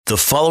The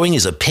following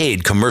is a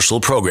paid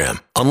commercial program.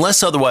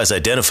 Unless otherwise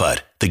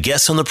identified, the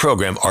guests on the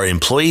program are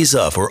employees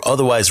of or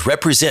otherwise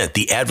represent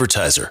the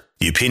advertiser.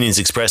 The opinions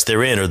expressed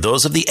therein are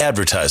those of the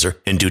advertiser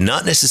and do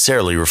not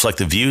necessarily reflect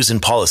the views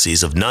and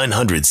policies of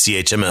 900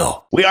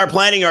 CHML. We are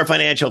planning our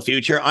financial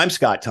future. I'm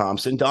Scott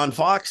Thompson. Don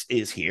Fox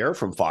is here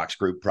from Fox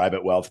Group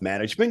Private Wealth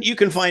Management. You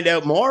can find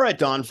out more at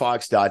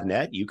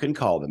donfox.net. You can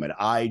call them at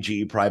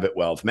IG Private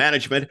Wealth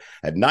Management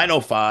at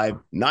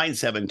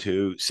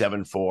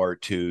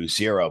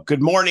 905-972-7420.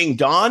 Good morning,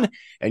 Don.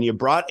 And you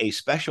brought a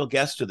special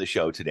guest to the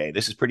show today.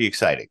 This is pretty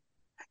exciting.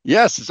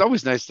 Yes, it's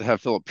always nice to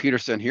have Philip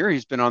Petersen here.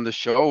 He's been on the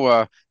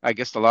show, I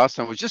guess the last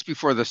time was just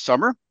before the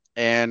summer,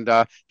 and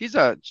he's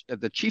the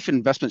chief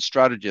investment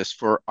strategist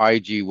for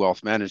IG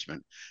Wealth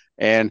Management.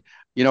 And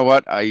you know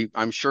what?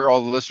 I'm sure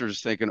all the listeners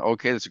are thinking,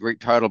 okay, that's a great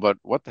title, but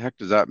what the heck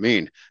does that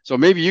mean? So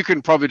maybe you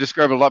can probably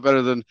describe it a lot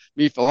better than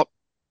me, Philip.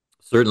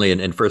 Certainly.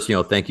 And first,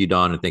 thank you,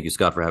 Don, and thank you,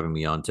 Scott, for having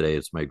me on today.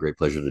 It's my great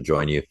pleasure to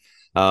join you.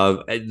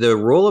 The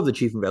role of the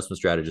chief investment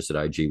strategist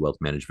at IG Wealth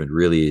Management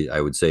really,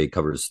 I would say,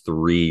 covers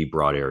three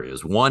broad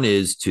areas. One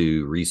is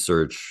to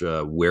research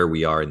where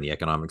we are in the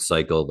economic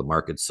cycle, the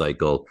market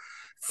cycle,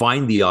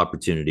 find the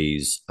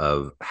opportunities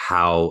of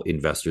how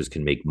investors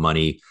can make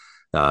money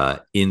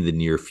in the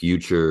near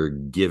future,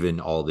 given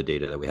all the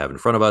data that we have in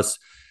front of us.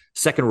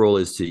 Second role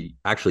is to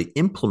actually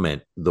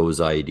implement those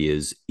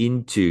ideas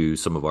into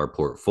some of our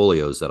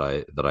portfolios that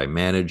I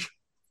manage.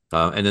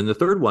 And then the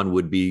third one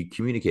would be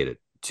communicated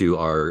to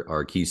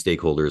our key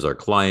stakeholders, our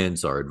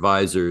clients, our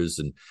advisors,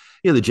 and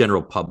the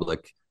general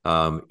public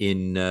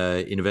in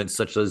events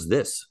such as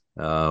this,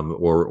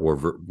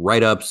 or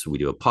write-ups. We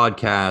do a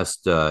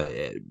podcast,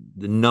 the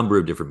number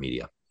of different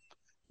media.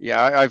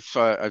 Yeah,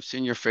 I've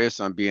seen your face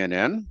on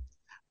BNN.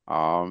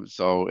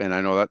 And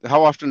I know that.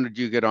 How often did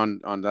you get on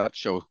that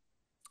show?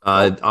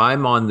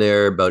 I'm on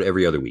there about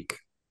every other week.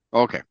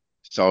 Okay.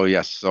 So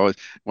yes, so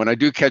when I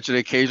do catch it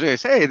occasionally, I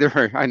say,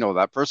 "Hey, I know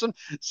that person."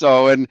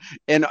 So and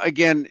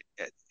again,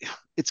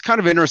 it's kind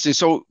of interesting.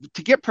 So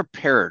to get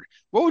prepared,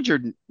 what would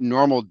your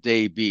normal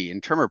day be in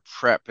terms of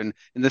prep and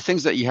the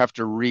things that you have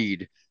to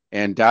read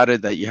and data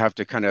that you have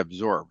to kind of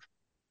absorb?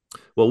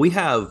 Well, we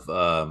have,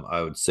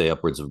 I would say,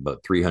 upwards of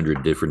about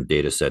 300 different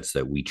data sets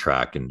that we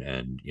track and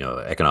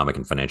economic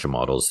and financial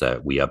models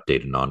that we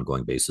update on an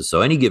ongoing basis. So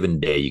any given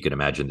day, you can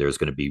imagine there's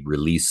going to be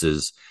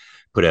releases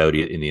put out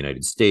in the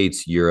United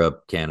States,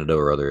 Europe, Canada,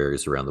 or other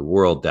areas around the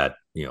world that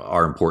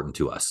are important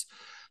to us.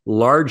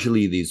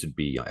 Largely, these would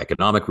be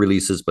economic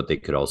releases, but they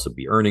could also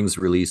be earnings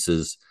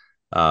releases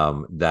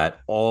that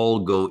all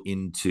go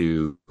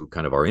into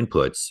kind of our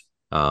inputs.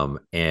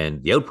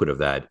 And the output of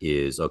that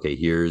is, okay,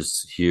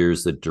 here's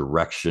the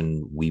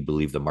direction we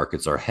believe the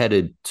markets are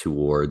headed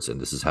towards, and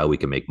this is how we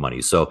can make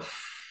money. So,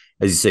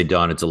 as you say,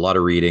 Don, it's a lot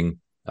of reading.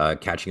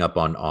 Catching up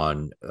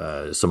on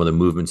some of the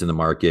movements in the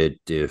market.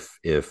 If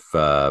there's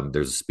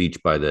a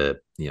speech by the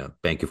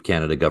Bank of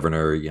Canada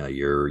governor,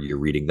 you're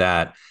reading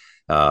that.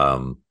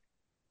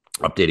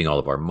 Updating all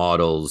of our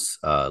models,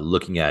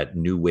 looking at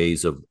new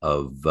ways of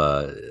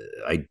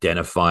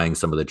identifying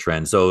some of the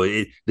trends. So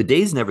the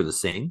day's never the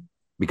same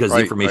because the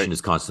information is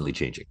constantly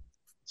changing.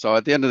 So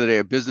at the end of the day,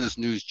 a business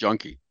news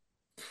junkie.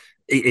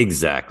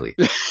 Exactly.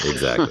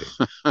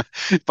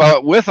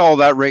 But with all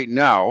that right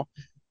now,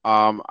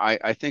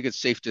 I think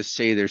it's safe to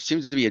say there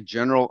seems to be a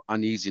general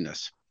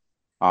uneasiness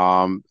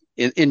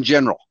in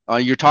general.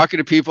 You're talking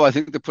to people, I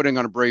think they're putting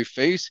on a brave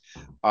face,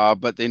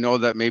 but they know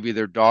that maybe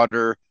their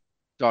daughter's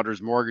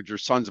mortgage or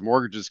son's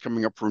mortgage is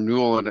coming up for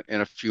renewal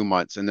in a few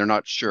months, and they're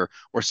not sure.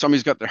 Or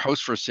somebody's got their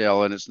house for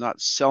sale and it's not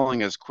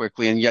selling as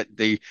quickly, and yet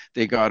they're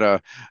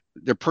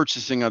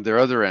purchasing on their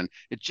other end.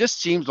 It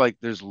just seems like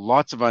there's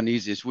lots of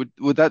uneasiness.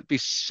 Would that be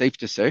safe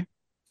to say?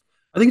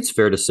 I think it's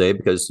fair to say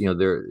because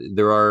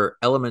there are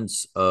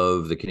elements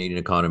of the Canadian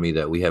economy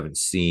that we haven't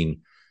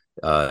seen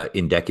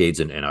in decades,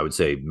 and I would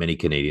say many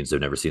Canadians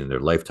have never seen in their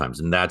lifetimes,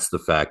 and that's the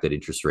fact that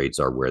interest rates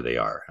are where they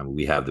are. I mean,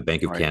 we have the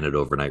Bank of Canada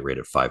overnight rate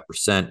at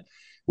 5%.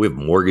 We have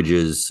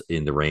mortgages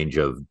in the range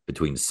of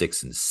between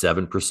 6 and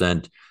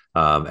 7%,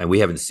 and we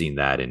haven't seen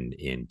that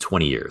in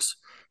 20 years.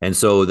 And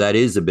so that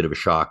is a bit of a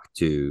shock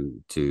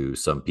to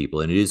some people,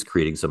 and it is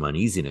creating some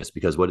uneasiness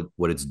because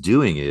what it's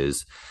doing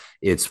is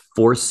it's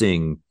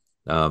forcing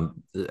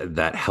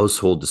that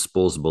household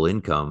disposable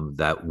income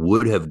that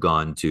would have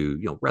gone to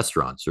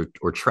restaurants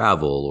or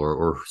travel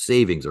or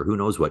savings or who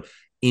knows what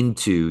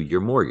into your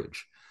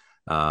mortgage,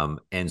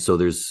 and so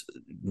there's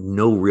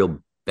no real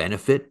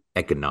benefit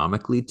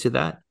economically to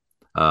that,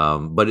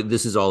 but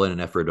this is all in an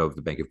effort of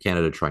the Bank of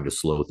Canada trying to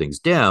slow things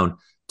down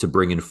to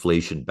bring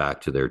inflation back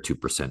to their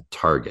 2%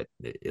 target.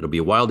 It'll be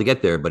a while to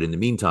get there, but in the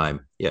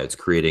meantime, it's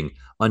creating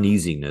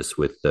uneasiness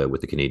with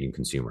the Canadian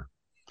consumer.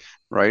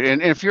 Right.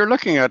 And if you're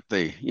looking at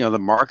the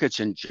markets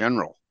in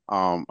general,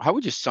 how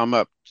would you sum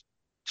up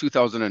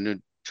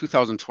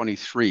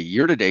 2023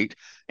 year to date?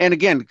 And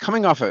again,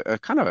 coming off a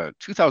kind of a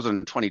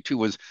 2022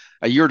 was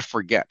a year to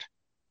forget.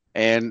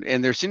 And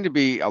there seemed to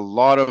be a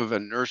lot of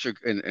inertia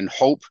and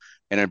hope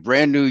and a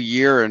brand new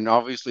year, and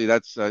obviously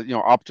that's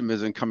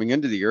optimism coming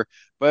into the year.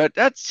 But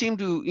that seemed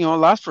to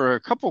last for a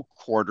couple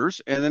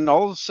quarters, and then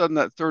all of a sudden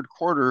that third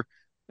quarter,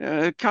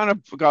 it kind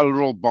of got a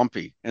little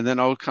bumpy, and then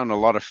kind of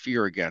a lot of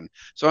fear again.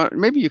 So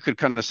maybe you could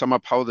kind of sum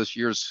up how this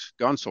year's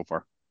gone so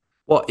far.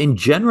 Well, in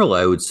general,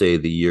 I would say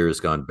the year has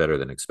gone better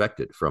than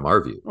expected from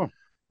our view. Oh,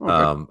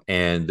 okay.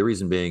 And the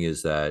reason being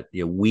is that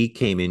we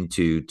came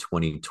into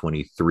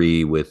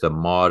 2023 with a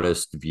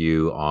modest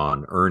view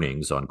on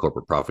earnings, on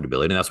corporate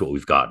profitability, and that's what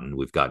we've gotten.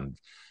 We've gotten,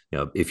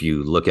 if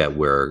you look at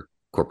where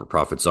corporate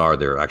profits are,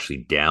 they're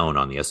actually down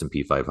on the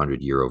S&P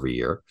 500 year over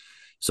year.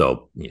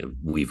 So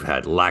we've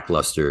had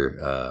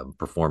lackluster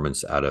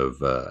performance out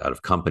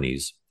of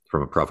companies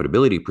from a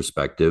profitability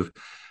perspective.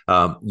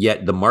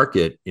 Yet the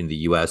market in the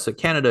U.S.,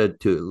 Canada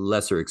to a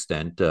lesser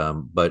extent,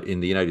 but in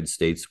the United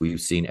States,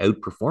 we've seen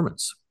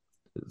outperformance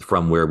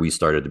from where we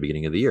started at the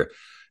beginning of the year.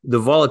 The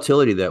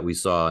volatility that we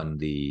saw in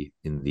the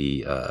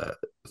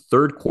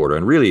third quarter,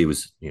 and really it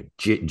was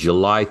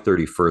July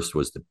 31st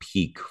was the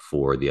peak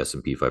for the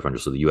S&P 500,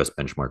 so the U.S.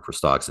 benchmark for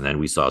stocks, and then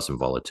we saw some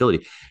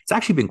volatility. It's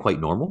actually been quite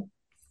normal.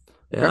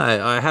 Okay.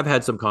 I have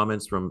had some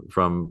comments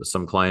from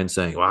some clients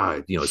saying,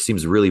 "Wow, it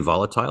seems really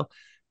volatile."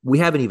 We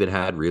haven't even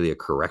had really a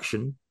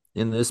correction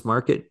in this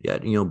market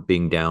yet,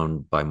 being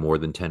down by more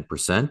than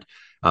 10%.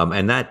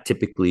 And that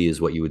typically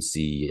is what you would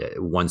see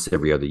once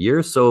every other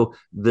year. So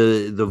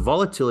the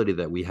volatility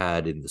that we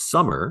had in the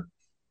summer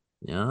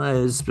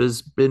has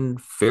been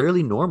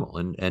fairly normal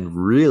and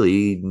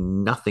really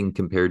nothing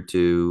compared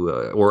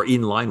to or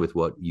in line with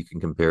what you can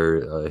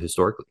compare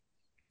historically.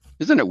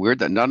 Isn't it weird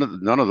that none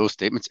of those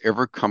statements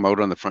ever come out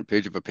on the front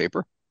page of a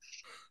paper?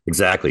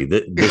 Exactly.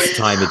 This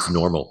time it's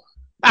normal.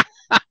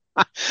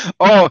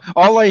 Oh,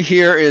 all I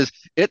hear is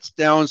it's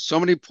down so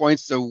many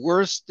points, the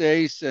worst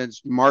day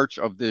since March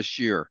of this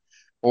year,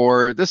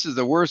 or this is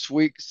the worst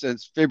week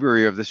since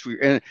February of this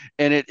year,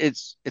 and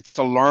it's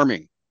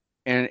alarming.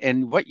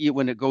 And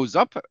when it goes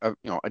up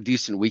a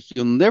decent week,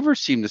 you'll never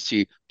seem to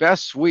see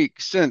best week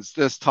since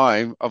this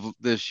time of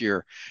this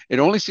year. It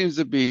only seems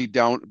to be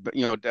down,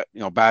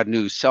 bad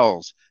news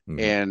sells,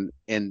 and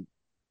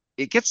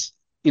it gets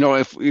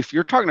if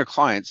you're talking to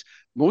clients,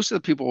 most of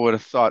the people would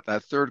have thought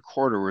that third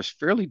quarter was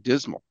fairly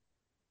dismal.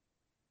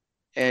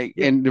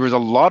 And there was a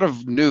lot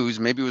of news.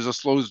 Maybe it was a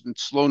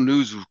slow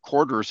news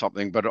quarter or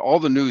something, but all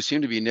the news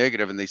seemed to be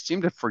negative, and they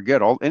seem to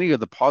forget any of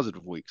the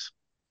positive weeks.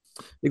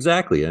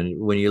 Exactly.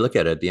 And when you look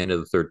at it at the end of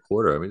the third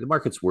quarter, I mean, the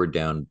markets were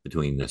down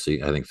between, I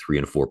think, 3%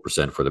 and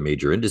 4% for the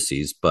major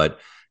indices. But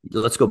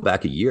let's go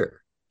back a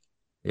year.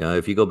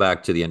 If you go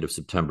back to the end of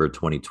September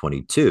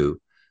 2022,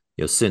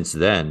 since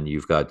then,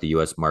 you've got the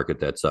U.S. market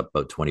that's up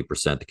about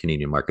 20%, the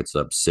Canadian market's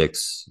up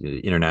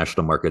 6%,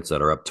 international markets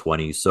that are up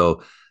 20%.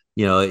 So,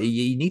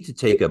 you need to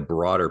take a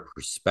broader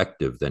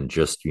perspective than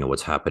just,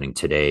 what's happening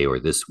today or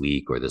this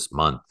week or this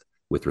month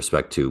with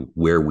respect to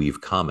where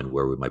we've come and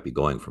where we might be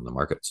going from the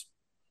markets.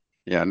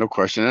 Yeah, no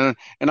question.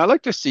 And I'd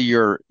like to see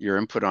your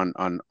input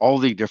on all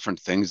the different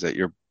things that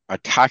you're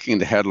attacking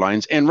the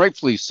headlines, and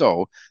rightfully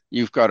so.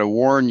 You've got a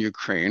war in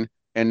Ukraine,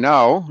 and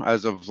now,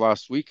 as of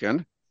last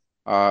weekend,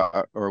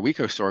 or a week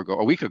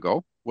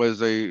ago,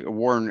 was a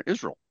war in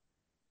Israel.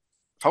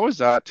 How is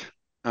that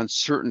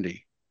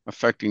uncertainty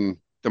affecting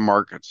the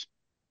markets?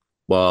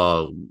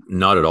 Well,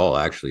 not at all,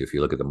 actually. If you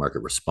look at the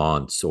market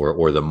response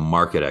or the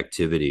market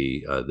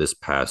activity this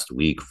past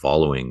week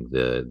following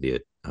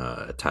the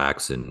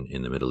attacks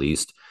in the Middle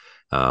East,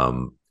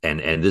 and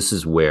this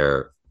is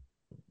where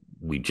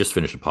we just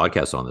finished a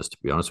podcast on this, to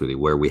be honest with you,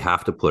 where we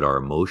have to put our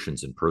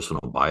emotions and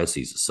personal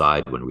biases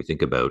aside when we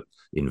think about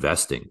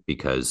investing,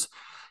 because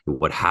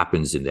what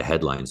happens in the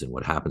headlines and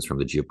what happens from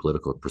the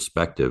geopolitical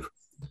perspective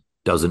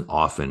doesn't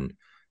often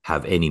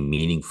have any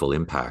meaningful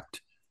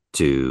impact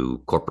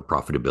to corporate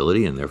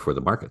profitability and therefore the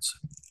markets.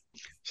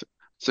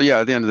 So yeah,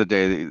 at the end of the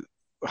day,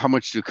 how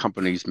much do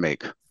companies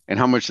make, and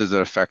how much does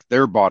it affect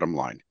their bottom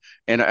line?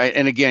 And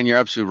again, you're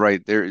absolutely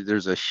right.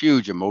 There's a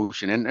huge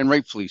emotion, and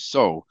rightfully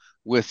so,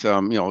 with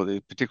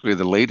particularly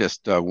the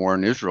latest war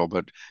in Israel,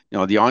 but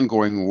the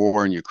ongoing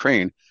war in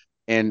Ukraine,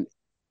 and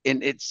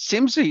it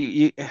seems that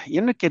you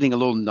end up getting a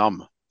little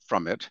numb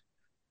from it,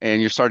 and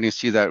you're starting to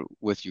see that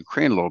with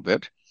Ukraine a little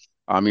bit.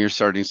 You're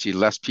starting to see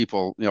less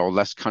people,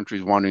 less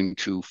countries wanting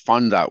to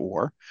fund that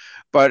war.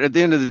 But at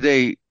the end of the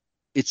day,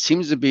 it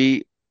seems to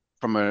be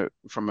from a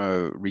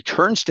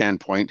return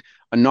standpoint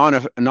a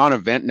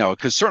non-event now.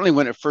 Because certainly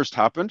when it first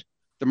happened,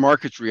 the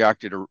markets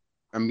reacted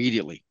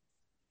immediately.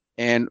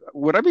 And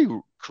would I be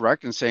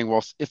correct in saying,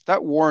 well, if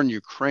that war in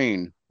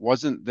Ukraine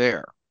wasn't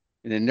there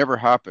and it never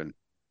happened,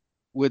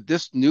 would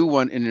this new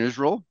one in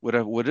Israel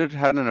would it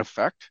had an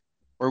effect,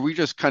 or are we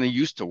just kind of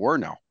used to war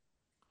now?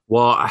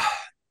 Well,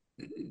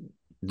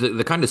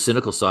 the kind of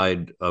cynical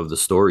side of the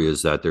story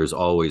is that there's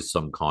always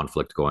some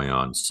conflict going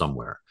on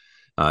somewhere.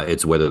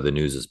 It's whether the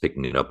news is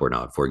picking it up or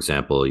not. For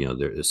example,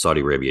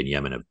 Saudi Arabia and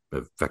Yemen have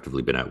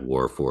effectively been at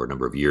war for a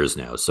number of years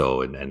now.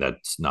 So, and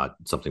that's not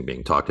something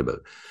being talked about.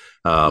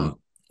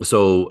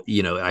 So,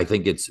 I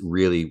think it's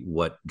really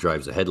what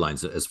drives the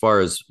headlines. As far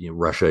as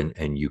Russia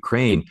and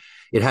Ukraine,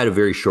 it had a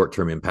very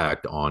short-term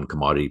impact on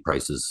commodity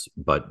prices,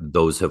 but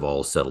those have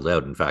all settled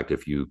out. In fact,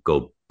 if you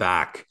go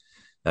back,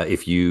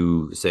 if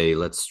you say,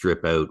 let's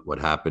strip out what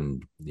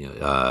happened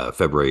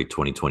February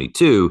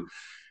 2022,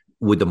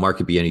 would the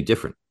market be any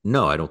different?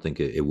 No, I don't think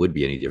it would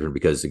be any different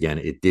because, again,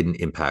 it didn't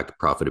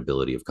impact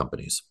profitability of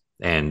companies.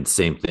 And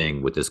same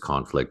thing with this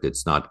conflict.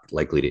 It's not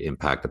likely to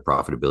impact the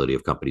profitability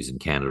of companies in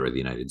Canada or the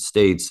United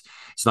States.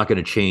 It's not going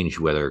to change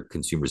whether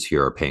consumers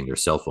here are paying their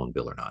cell phone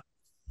bill or not.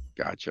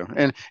 Gotcha.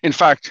 And in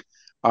fact,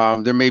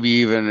 there may be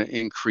even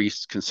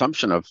increased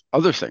consumption of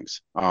other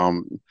things.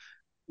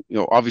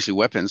 Obviously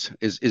weapons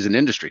is an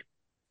industry.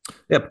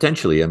 Yeah,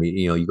 potentially. I mean,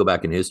 you go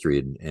back in history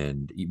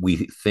and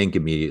we think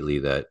immediately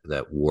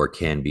that war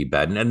can be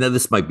bad. And then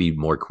this might be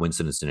more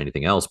coincidence than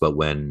anything else, but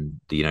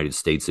when the United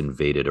States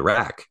invaded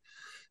Iraq,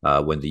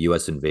 when the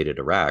U.S. invaded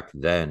Iraq,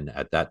 then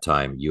at that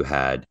time you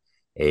had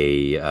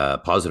a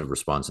positive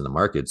response in the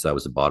markets. That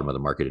was the bottom of the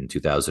market in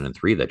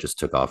 2003 that just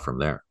took off from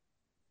there.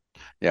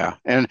 Yeah,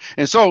 and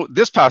so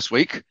this past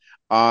week,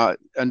 and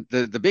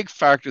the big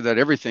factor that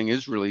everything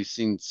is really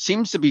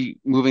seems to be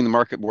moving the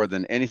market more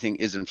than anything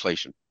is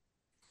inflation.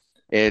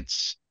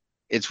 It's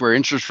where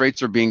interest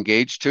rates are being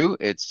gauged to.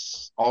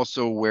 It's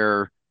also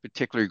where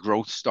particularly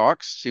growth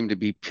stocks seem to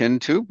be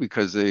pinned to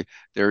because they're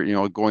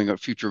going up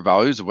future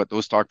values of what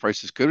those stock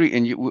prices could be.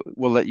 And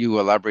we'll let you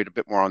elaborate a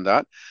bit more on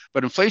that.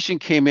 But inflation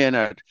came in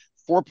at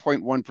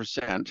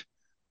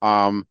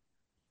 4.1%,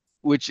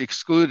 which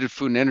excluded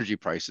food and energy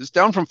prices,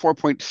 down from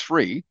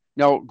 4.3.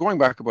 Now, going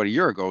back about a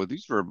year ago,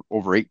 these were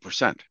over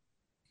 8%.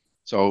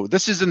 So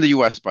this is in the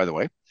U.S., by the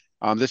way.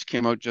 This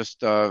came out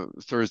just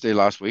Thursday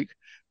last week.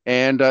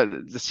 And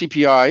the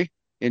CPI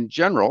in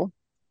general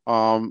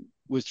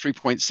was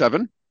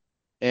 3.7.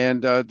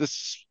 And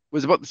this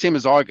was about the same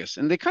as August.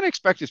 And they kind of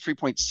expected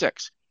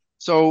 3.6.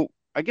 So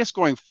I guess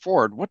going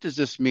forward, what does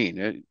this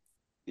mean?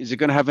 Is it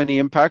going to have any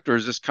impact, or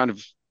is this kind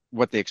of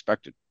what they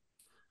expected?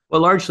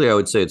 Well, largely, I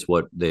would say it's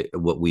what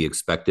we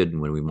expected.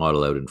 And when we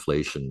model out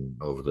inflation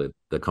over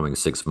the coming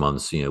 6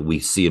 months, we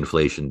see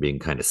inflation being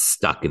kind of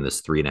stuck in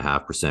this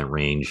 3.5%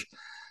 range.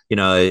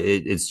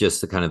 It's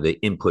just the kind of the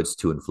inputs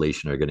to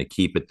inflation are going to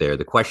keep it there.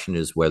 The question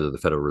is whether the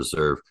Federal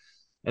Reserve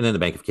and then the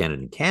Bank of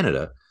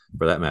Canada,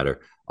 for that matter,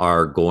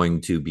 are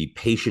going to be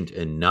patient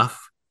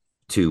enough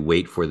to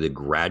wait for the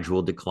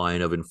gradual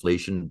decline of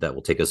inflation that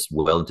will take us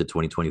well into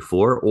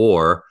 2024,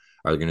 or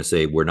are they going to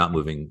say we're not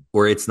moving,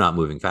 or it's not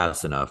moving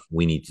fast enough?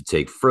 We need to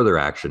take further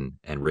action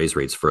and raise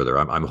rates further.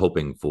 I'm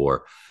hoping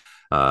for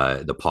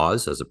the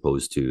pause as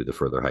opposed to the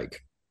further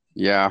hike.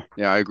 Yeah,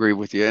 I agree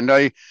with you. And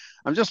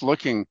I'm just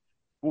looking.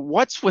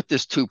 What's with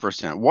this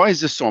 2%? Why is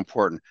this so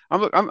important?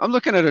 I'm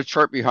looking at a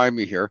chart behind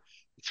me here.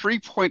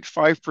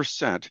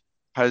 3.5%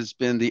 has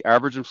been the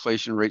average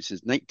inflation rate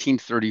since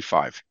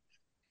 1935,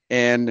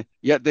 and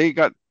yet they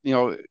got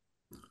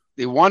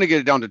they want to get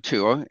it down to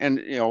 2,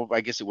 and I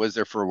guess it was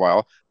there for a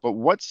while. But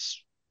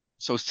what's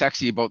so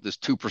sexy about this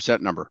 2%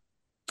 number?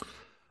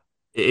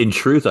 In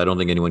truth, I don't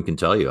think anyone can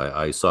tell you.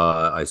 I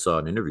saw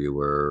an interview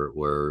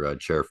where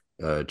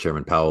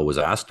Chairman Powell was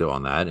asked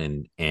on that,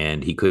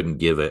 and he couldn't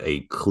give a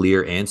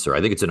clear answer.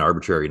 I think it's an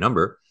arbitrary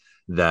number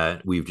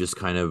that we've just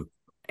kind of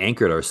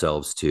anchored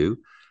ourselves to.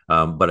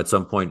 But at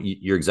some point,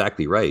 you're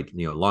exactly right.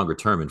 Longer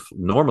term,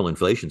 normal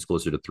inflation is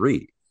closer to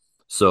 3.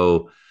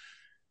 So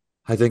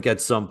I think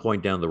at some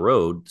point down the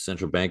road,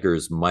 central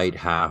bankers might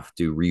have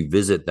to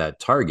revisit that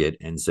target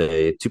and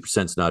say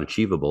 2% is not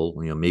achievable.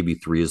 Maybe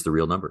 3 is the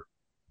real number.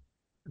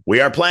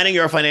 We are planning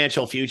your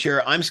financial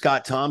future. I'm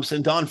Scott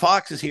Thompson. Don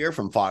Fox is here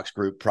from Fox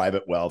Group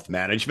Private Wealth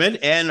Management.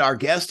 And our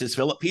guest is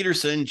Philip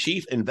Petersen,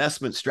 Chief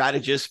Investment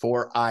Strategist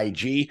for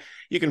IG.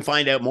 You can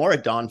find out more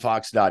at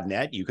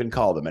donfox.net. You can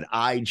call them at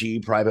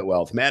IG Private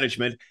Wealth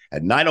Management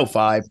at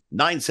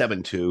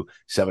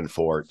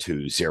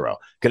 905-972-7420.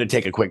 Going to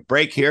take a quick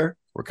break here.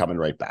 We're coming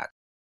right back.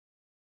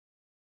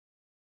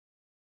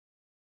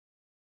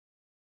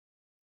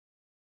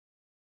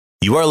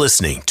 You are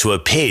listening to a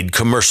paid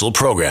commercial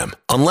program.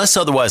 Unless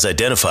otherwise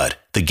identified,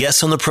 the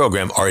guests on the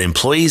program are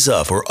employees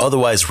of or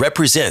otherwise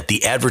represent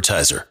the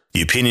advertiser.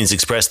 The opinions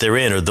expressed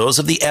therein are those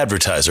of the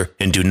advertiser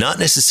and do not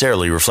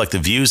necessarily reflect the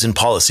views and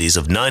policies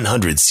of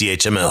 900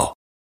 CHML.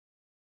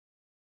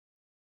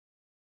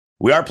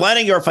 We are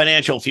planning your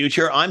financial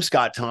future. I'm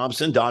Scott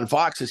Thompson. Don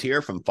Fox is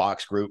here from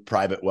Fox Group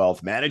Private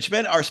Wealth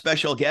Management. Our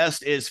special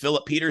guest is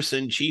Philip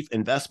Petersen, Chief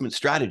Investment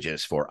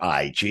Strategist for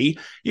IG.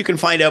 You can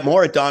find out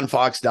more at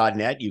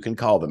donfox.net. You can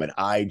call them at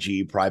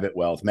IG Private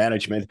Wealth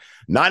Management,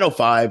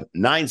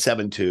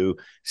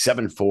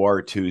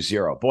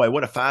 905-972-7420. Boy,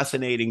 what a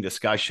fascinating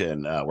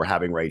discussion we're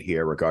having right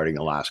here regarding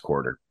the last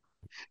quarter.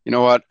 You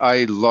know what?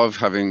 I love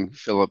having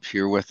Philip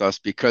here with us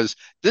because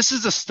this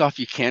is the stuff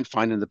you can't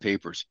find in the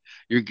papers.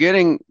 You're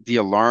getting the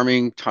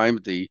alarming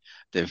the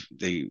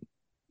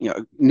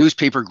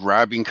newspaper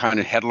grabbing kind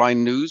of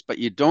headline news, but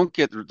you don't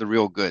get the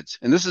real goods.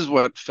 And this is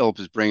what Philip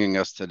is bringing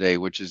us today,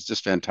 which is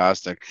just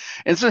fantastic.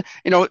 And so,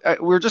 we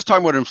were just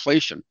talking about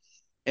inflation,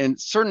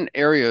 and certain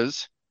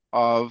areas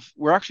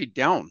we're actually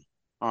down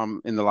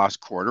in the last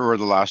quarter or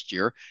the last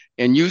year.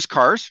 And used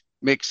cars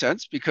make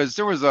sense because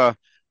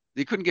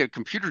they couldn't get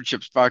computer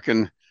chips back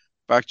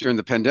during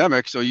the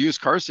pandemic. So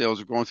used car sales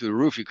were going through the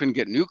roof. You couldn't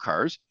get new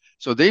cars.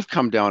 So they've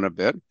come down a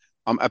bit.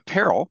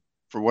 Apparel,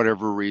 for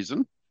whatever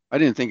reason. I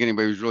didn't think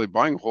anybody was really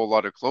buying a whole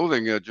lot of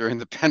clothing during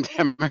the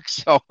pandemic.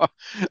 So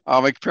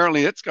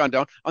apparently it's gone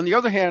down. On the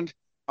other hand,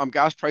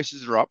 gas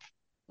prices are up.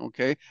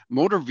 Okay.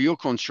 Motor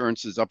vehicle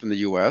insurance is up in the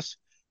US.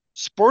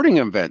 Sporting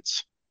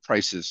events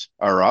prices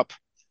are up.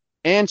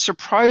 And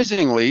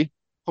surprisingly,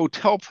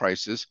 hotel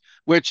prices,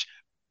 which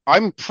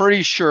I'm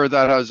pretty sure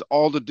that has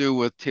all to do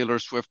with Taylor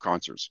Swift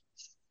concerts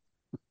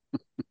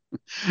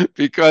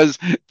because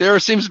there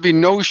seems to be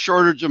no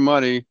shortage of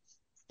money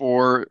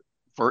for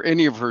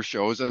any of her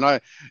shows. And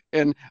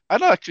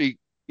I'd actually,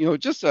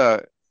 just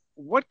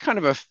what kind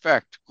of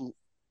effect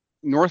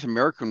North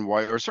American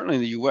wide or certainly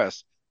in the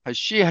US has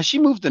she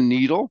moved the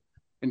needle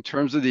in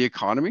terms of the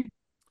economy?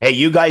 Hey,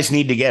 you guys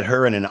need to get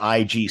her in an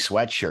IG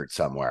sweatshirt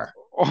somewhere.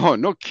 Oh,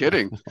 no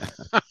kidding.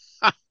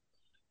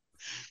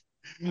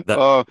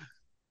 That,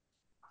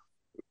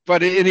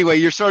 But anyway,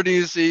 you're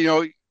starting to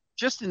see,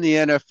 just in the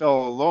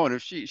NFL alone,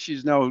 if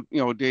she's now,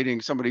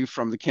 dating somebody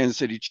from the Kansas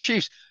City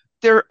Chiefs,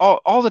 they're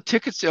all the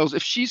ticket sales,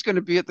 if she's going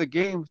to be at the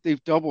game,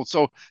 they've doubled.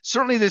 So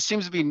certainly there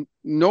seems to be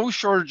no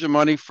shortage of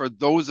money for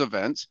those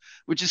events,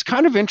 which is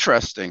kind of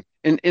interesting.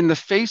 In the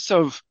face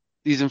of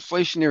these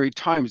inflationary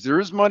times, there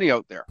is money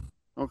out there.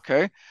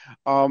 Okay.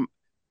 But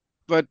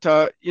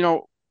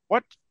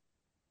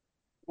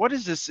what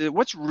is this?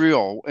 What's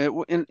real?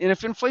 And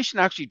if inflation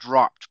actually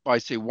dropped by,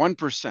 say,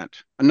 1%,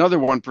 another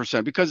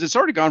 1%, because it's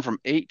already gone from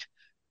 8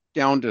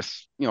 down to,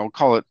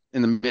 call it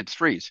in the mid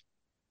threes.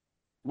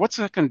 What's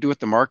that going to do with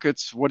the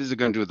markets? What is it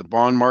going to do with the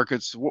bond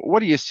markets? What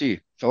do you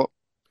see, Philip?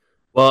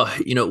 well,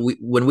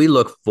 when we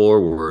look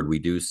forward, we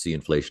do see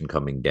inflation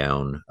coming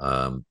down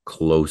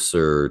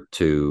closer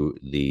to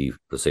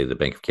let's say, the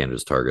Bank of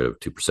Canada's target of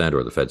 2%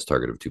 or the Fed's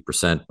target of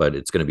 2%, but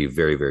it's going to be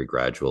very, very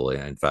gradual.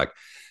 In fact,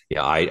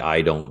 yeah,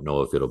 I don't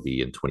know if it'll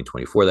be in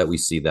 2024 that we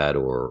see that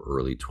or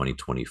early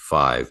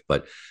 2025.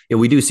 But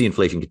we do see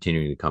inflation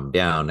continuing to come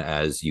down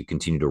as you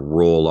continue to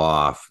roll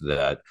off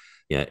that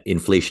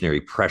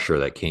inflationary pressure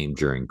that came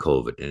during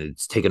COVID. And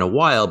it's taken a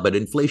while, but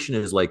inflation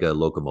is like a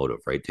locomotive,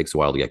 right? It takes a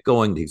while to get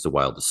going, takes a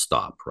while to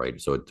stop, right?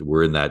 So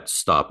we're in that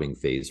stopping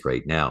phase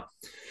right now.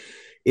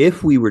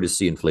 If we were to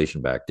see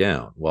inflation back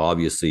down, well,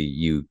 obviously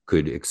you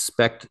could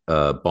expect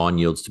bond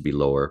yields to be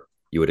lower.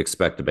 You would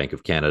expect the Bank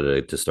of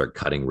Canada to start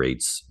cutting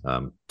rates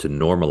to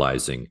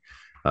normalizing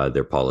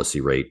their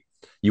policy rate.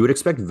 You would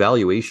expect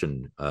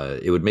valuation.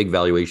 It would make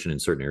valuation in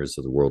certain areas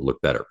of the world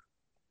look better.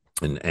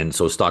 And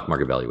so stock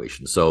market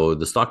valuation. So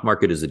the stock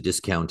market is a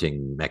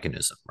discounting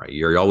mechanism, right?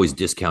 You're always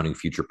discounting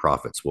future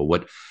profits.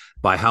 Well,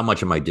 by how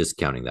much am I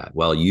discounting that?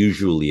 Well,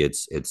 usually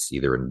it's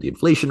either in the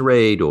inflation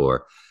rate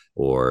or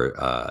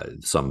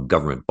some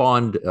government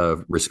bond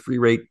risk-free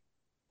rate.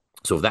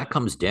 So if that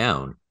comes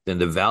down, then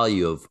the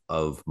value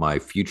of my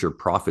future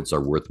profits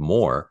are worth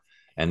more.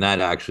 And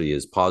that actually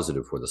is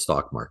positive for the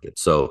stock market.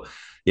 So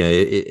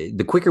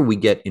the quicker we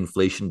get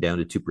inflation down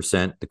to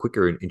 2%, the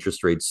quicker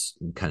interest rates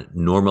kind of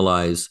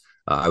normalize,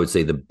 I would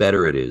say the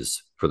better it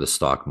is for the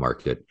stock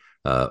market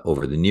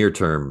over the near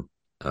term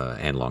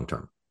and long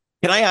term.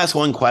 Can I ask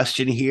one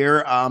question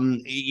here?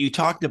 You're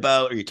talking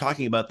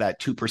about that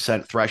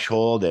 2%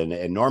 threshold,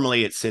 and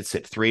normally it sits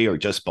at 3 or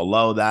just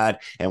below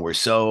that. And it's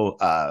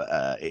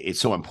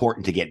so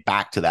important to get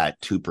back to that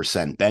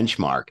 2%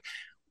 benchmark.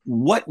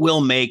 What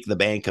will make the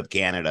Bank of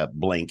Canada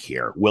blink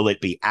here? Will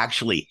it be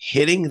actually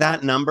hitting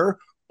that number,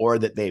 or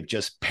that they've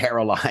just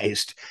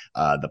paralyzed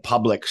the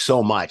public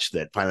so much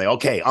that finally,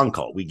 okay,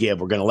 uncle, we're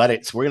going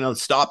to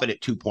stop it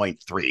at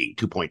 2.3,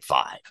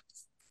 2.5?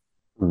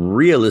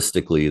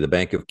 Realistically, the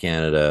Bank of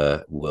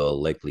Canada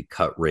will likely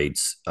cut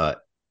rates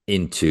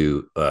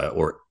into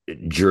or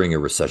during a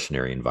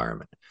recessionary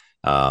environment.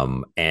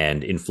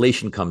 And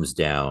inflation comes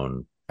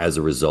down as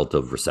a result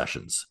of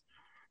recessions,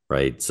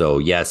 right? So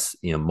yes,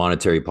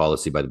 monetary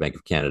policy by the Bank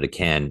of Canada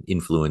can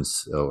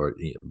influence or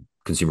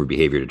consumer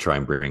behavior to try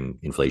and bring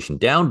inflation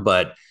down.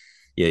 But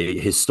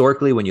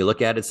historically, when you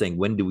look at it, saying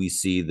when do we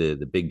see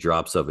the big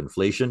drops of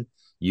inflation,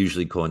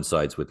 usually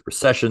coincides with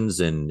recessions,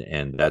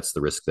 and that's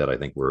the risk that I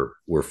think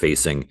we're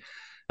facing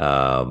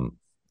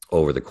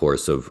over the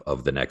course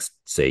of the next,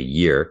 say,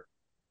 year.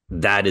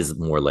 That is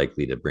more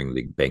likely to bring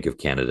the Bank of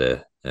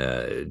Canada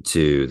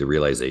to the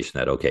realization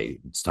that, okay,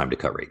 it's time to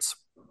cut rates.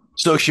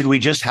 So should we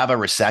just have a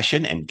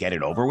recession and get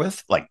it over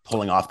with, like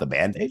pulling off the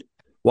Band-Aid?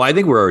 Well, I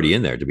think we're already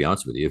in there, to be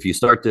honest with you. If you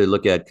start to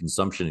look at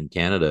consumption in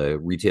Canada,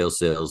 retail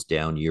sales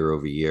down year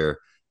over year,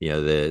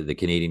 the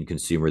Canadian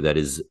consumer that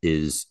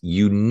is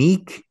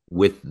unique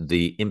with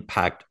the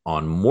impact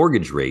on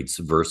mortgage rates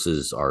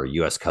versus our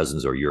US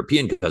cousins or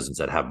European cousins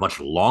that have much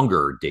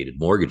longer dated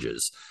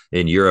mortgages.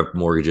 In Europe,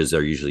 mortgages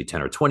are usually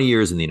 10 or 20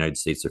 years. In the United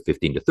States, they're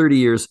 15 to 30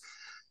 years.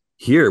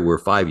 Here, we're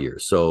 5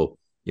 years. So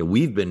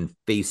we've been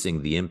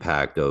facing the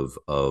impact of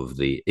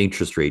the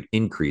interest rate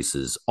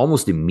increases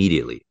almost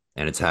immediately.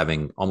 and it's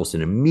having almost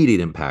an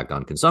immediate impact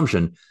on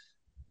consumption.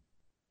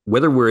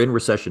 Whether we're in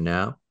recession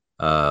now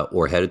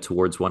or headed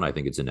towards one, I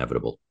think it's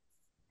inevitable.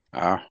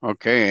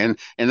 Okay, and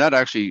that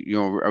actually,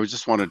 I was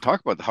just wanted to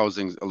talk about the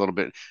housing a little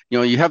bit.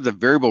 You have the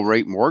variable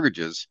rate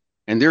mortgages,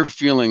 and they're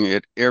feeling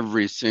it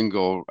every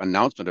single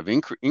announcement of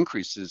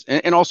increases,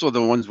 and also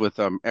the ones with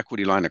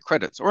equity line of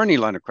credits or any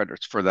line of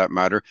credits for that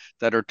matter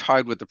that are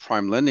tied with the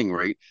prime lending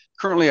rate.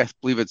 Currently, I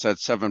believe it's at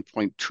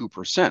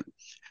 7.2%.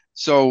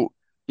 So,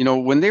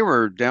 when they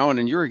were down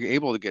and you're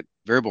able to get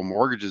variable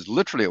mortgages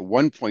literally at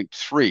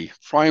 1.3,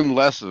 prime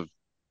less of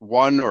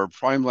one or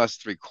prime less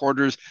three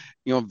quarters,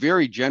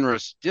 very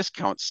generous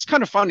discounts. It's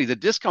kind of funny. The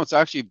discounts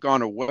actually have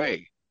gone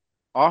away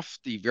off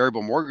the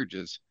variable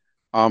mortgages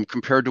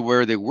compared to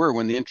where they were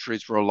when the interest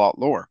rates were a lot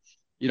lower.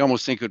 You'd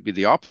almost think it would be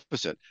the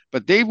opposite,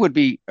 but they would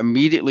be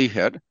immediately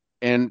hit.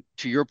 And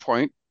to your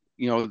point,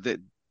 that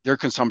their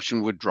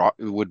consumption would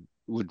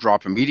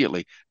drop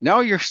immediately.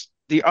 Now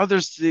the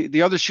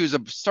other shoes are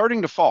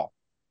starting to fall.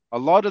 A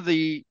lot of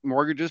the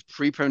mortgages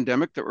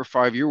pre-pandemic that were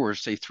 5-year were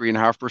say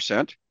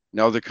 3.5%.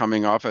 Now they're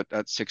coming off at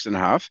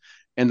 6.5%.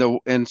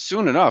 And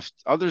soon enough,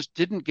 others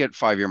didn't get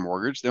 5-year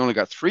mortgage. They only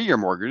got 3-year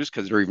mortgages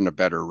because they're even a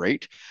better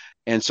rate.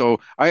 And so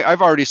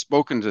I've already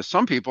spoken to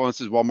some people and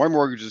says, well, my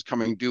mortgage is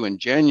coming due in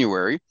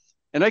January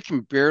and I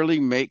can barely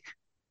make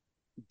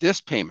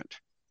this payment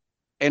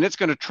and it's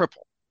going to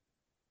triple.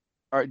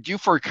 Do you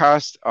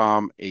forecast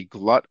a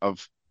glut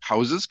of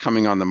houses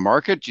coming on the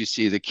market? Do you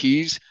see the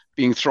keys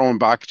being thrown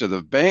back to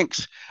the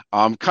banks?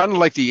 Kind of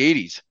like the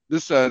 80s.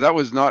 That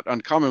was not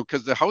uncommon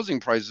because the housing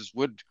prices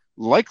would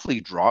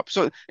likely drop.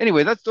 So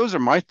anyway, those are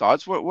my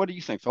thoughts. What do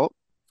you think, Philip?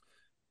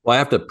 Well, I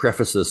have to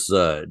preface this,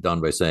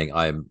 Don, by saying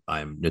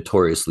I'm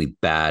notoriously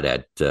bad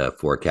at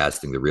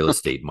forecasting the real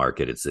estate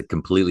market. It's a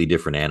completely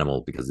different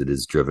animal because it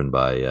is driven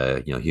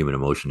by human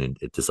emotion and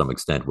to some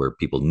extent where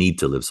people need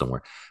to live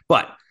somewhere.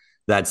 But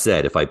that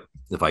said, if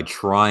I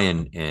try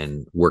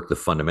and work the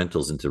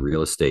fundamentals into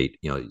real estate,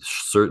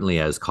 certainly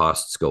as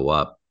costs go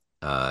up,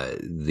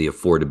 the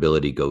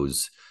affordability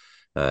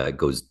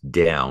goes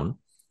down,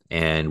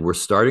 and we're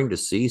starting to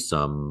see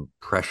some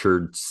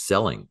pressured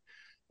selling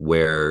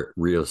where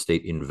real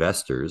estate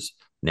investors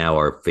now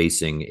are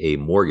facing a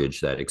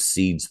mortgage that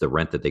exceeds the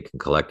rent that they can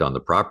collect on the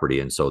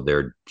property, and so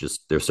they're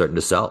starting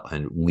to sell.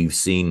 And we've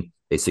seen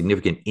a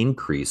significant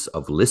increase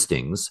of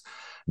listings,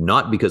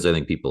 not because I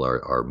think people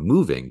are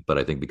moving, but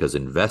I think because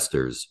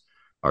investors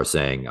are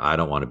saying, I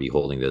don't want to be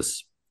holding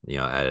this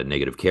at a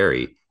negative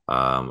carry.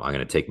 I'm going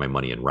to take my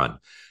money and run.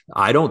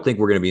 I don't think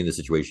we're going to be in the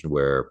situation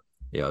where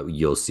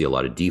you'll see a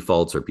lot of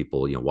defaults or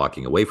people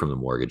walking away from the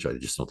mortgage. I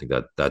just don't think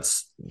that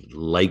that's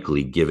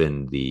likely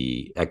given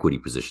the equity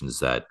positions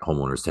that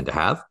homeowners tend to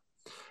have.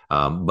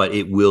 But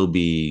it will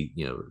be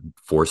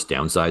forced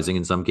downsizing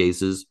in some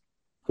cases,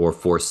 or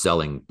forced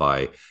selling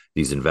by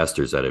these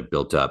investors that have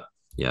built up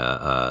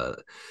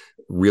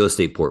real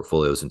estate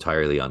portfolios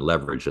entirely on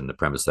leverage and the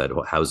premise that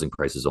housing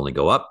prices only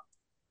go up.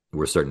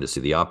 We're starting to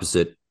see the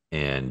opposite.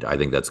 And I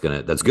think that's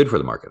good for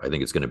the market. I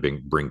think it's going to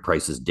bring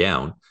prices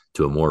down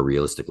to a more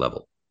realistic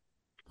level.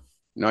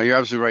 No, you're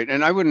absolutely right.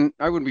 And I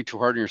wouldn't be too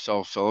hard on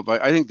yourself, Philip.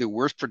 I think the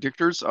worst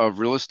predictors of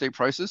real estate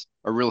prices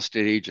are real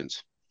estate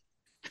agents.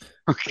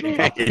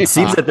 Okay. It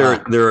seems that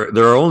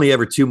there are only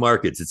ever two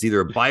markets. It's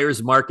either a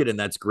buyer's market and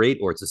that's great,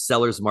 or it's a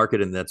seller's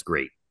market and that's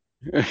great.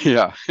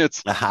 Yeah,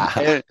 it's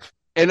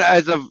and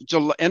as of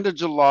end of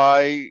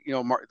July,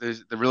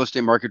 the real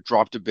estate market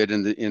dropped a bit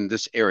in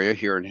this area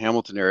here in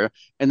Hamilton area,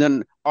 and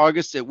then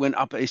August it went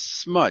up a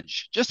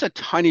smudge, just a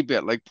tiny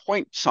bit, like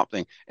point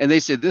something, and they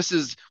said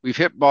we've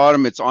hit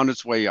bottom, it's on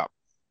its way up.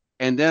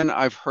 And then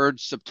I've heard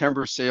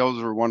September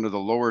sales were one of the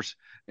lowest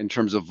in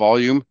terms of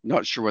volume.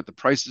 Not sure what the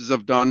prices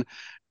have done.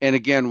 And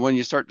again, when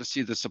you start to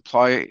see the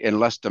supply and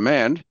less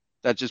demand,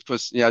 that just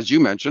puts, as you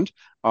mentioned,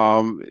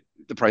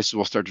 the prices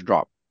will start to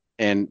drop.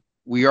 And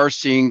we are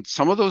seeing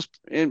some of those,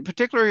 in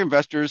particular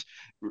investors,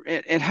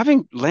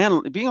 and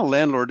being a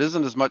landlord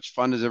isn't as much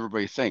fun as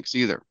everybody thinks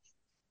either.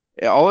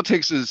 All it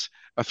takes is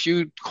a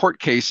few court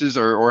cases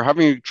or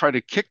having to try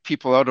to kick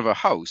people out of a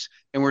house,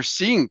 and we're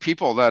seeing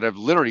people that have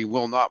literally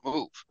will not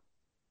move.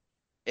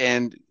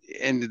 And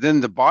then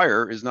the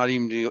buyer is not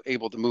even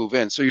able to move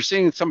in. So you're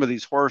seeing some of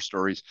these horror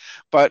stories.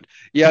 But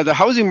yeah, the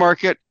housing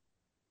market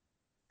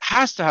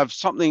has to have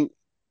something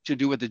to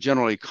do with the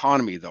general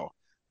economy, though,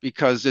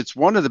 because it's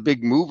one of the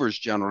big movers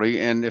generally.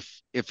 And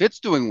if it's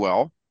doing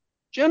well,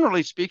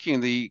 generally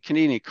speaking, the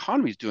Canadian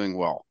economy is doing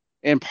well.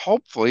 And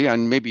hopefully,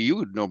 and maybe you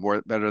would know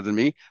better than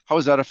me, how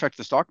does that affect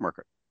the stock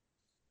market?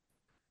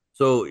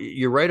 So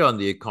you're right on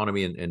the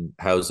economy and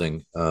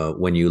housing.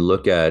 When you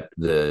look at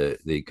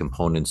the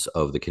components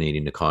of the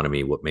Canadian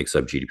economy, what makes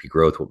up GDP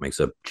growth, what makes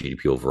up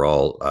GDP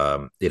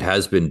overall, it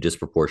has been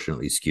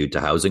disproportionately skewed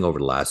to housing over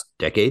the last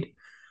decade.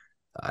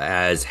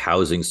 As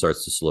housing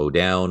starts to slow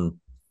down,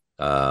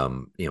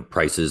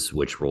 prices,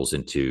 which rolls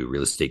into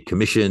real estate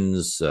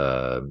commissions,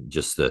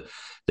 just the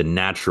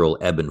natural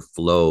ebb and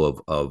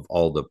flow of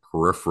all the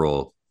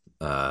peripheral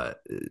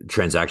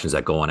transactions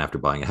that go on after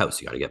buying a house.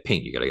 You got to get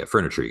paint, you got to get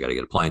furniture, you got to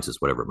get appliances,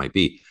 whatever it might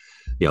be.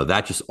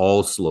 that just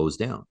all slows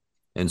down.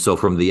 And so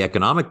from the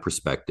economic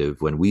perspective,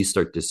 when we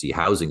start to see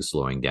housing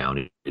slowing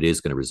down, it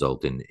is going to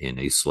result in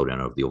a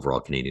slowdown of the overall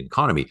Canadian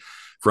economy.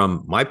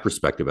 From my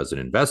perspective as an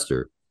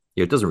investor,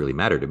 it doesn't really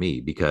matter to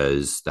me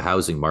because the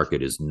housing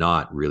market is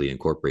not really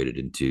incorporated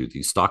into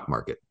the stock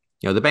market.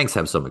 The banks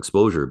have some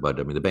exposure, but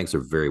I mean, the banks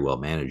are very well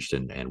managed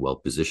and well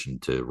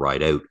positioned to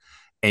ride out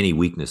any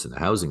weakness in the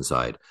housing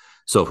side.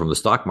 So from the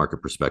stock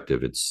market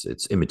perspective,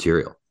 it's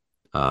immaterial.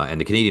 And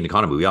the Canadian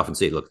economy, we often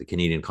say, look, the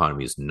Canadian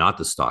economy is not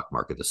the stock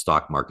market. The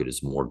stock market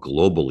is more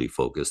globally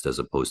focused as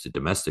opposed to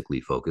domestically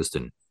focused.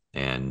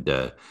 And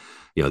to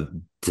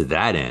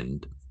that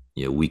end,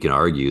 we can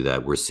argue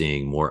that we're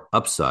seeing more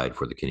upside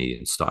for the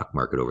Canadian stock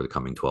market over the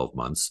coming 12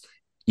 months,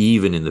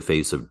 even in the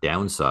face of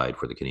downside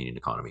for the Canadian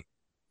economy.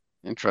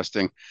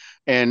 Interesting.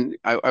 And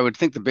I would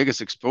think the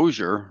biggest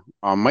exposure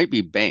might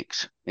be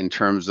banks in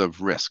terms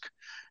of risk.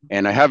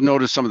 And I have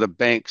noticed some of the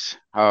banks,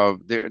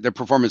 their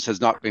performance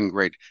has not been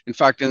great. In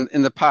fact,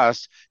 in the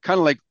past, kind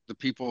of like the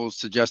people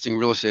suggesting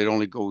real estate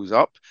only goes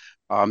up,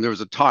 there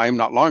was a time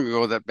not long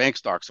ago that bank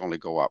stocks only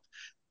go up.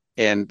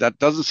 And that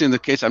doesn't seem the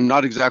case. I'm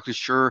not exactly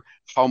sure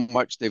how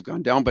much they've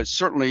gone down, but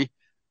certainly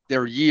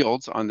their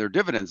yields on their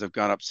dividends have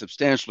gone up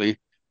substantially.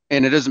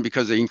 And it isn't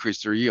because they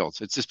increased their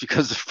yields. It's just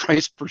because the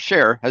price per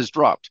share has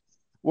dropped.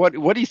 What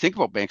do you think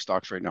about bank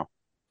stocks right now?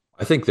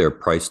 I think they're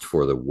priced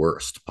for the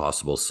worst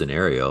possible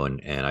scenario.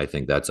 And I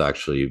think that's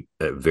actually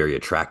very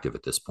attractive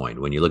at this point.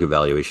 When you look at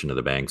valuation of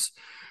the banks,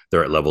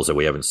 they're at levels that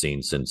we haven't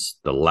seen since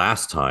the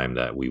last time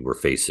that we were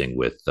faced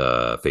with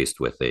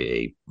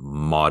a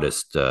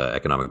modest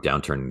economic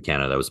downturn in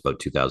Canada. That was about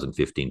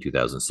 2015,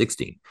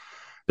 2016.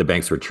 The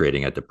banks were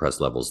trading at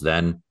depressed levels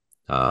then,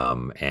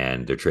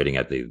 and they're trading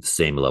at the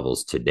same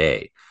levels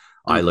today.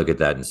 I look at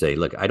that and say,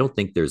 look, I don't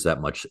think there's that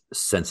much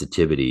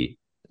sensitivity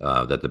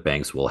that the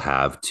banks will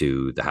have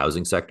to the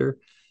housing sector.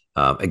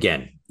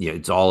 Again,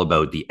 it's all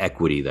about the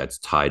equity that's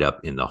tied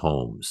up in the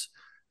homes.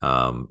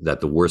 That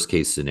the worst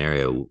case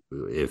scenario,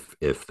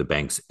 if the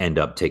banks end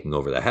up taking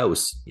over the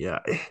house,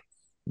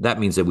 that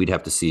means that we'd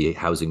have to see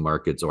housing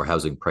markets or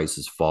housing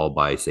prices fall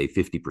by, say,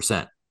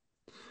 50%.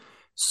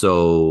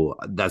 So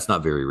that's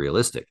not very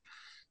realistic.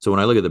 So when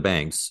I look at the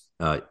banks,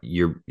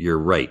 you're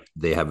right.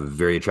 They have a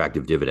very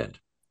attractive dividend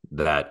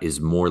that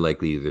is more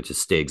likely either to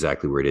stay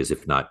exactly where it is,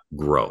 if not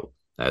grow,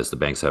 as the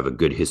banks have a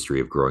good history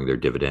of growing their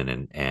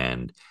dividend,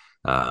 and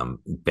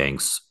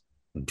banks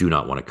do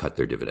not want to cut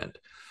their dividend.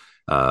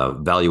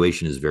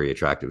 Valuation is very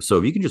attractive. So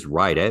if you can just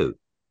ride out,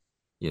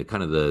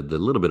 kind of the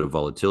little bit of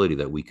volatility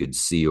that we could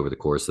see over the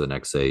course of the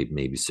next, say,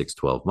 maybe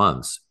 6-12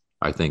 months,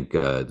 I think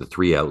the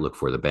three outlook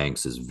for the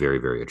banks is very,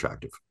 very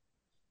attractive.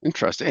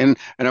 Interesting.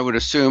 And I would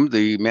assume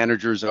the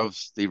managers of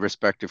the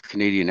respective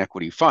Canadian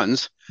equity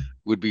funds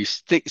would be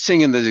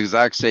singing the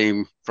exact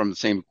same from the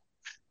same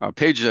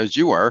pages as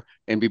you are,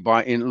 and be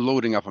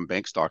loading up on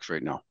bank stocks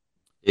right now.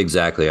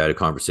 Exactly. I had a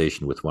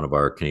conversation with one of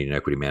our Canadian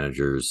equity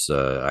managers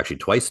actually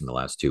twice in the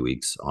last 2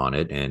 weeks on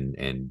it.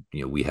 And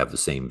we have the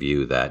same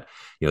view that,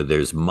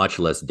 there's much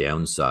less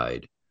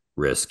downside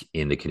risk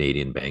in the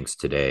Canadian banks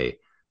today.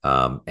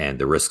 And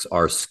the risks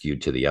are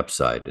skewed to the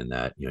upside, in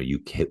that, you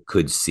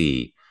could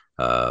see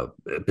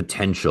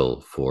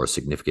potential for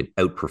significant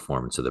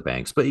outperformance of the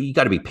banks, but you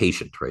got to be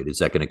patient, right? Is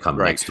that going to come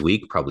next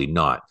week? Probably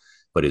not.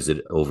 But is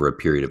it over a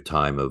period of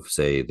time of,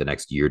 say, the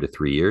next year to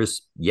 3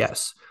 years?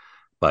 Yes.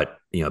 But,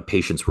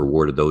 patience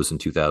rewarded those in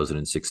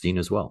 2016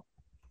 as well.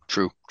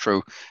 True.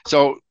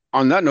 So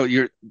on that note,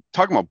 you're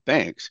talking about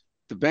banks.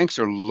 The banks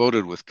are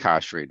loaded with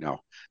cash right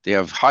now. They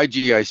have high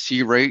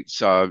GIC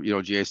rates.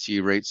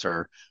 GIC rates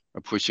are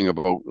pushing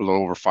about a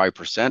little over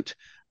 5%.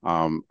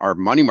 Our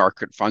money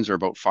market funds are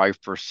about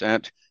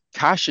 5%.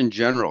 Cash in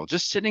general,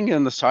 just sitting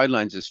on the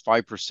sidelines, is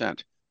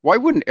 5%. Why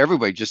wouldn't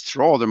everybody just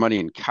throw all their money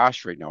in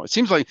cash right now? It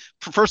seems like,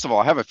 first of all,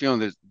 I have a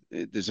feeling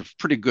there's a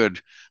pretty good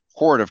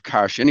hoard of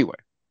cash anyway.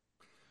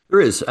 There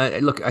is.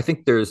 Look, I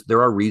think there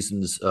are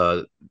reasons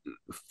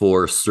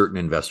for certain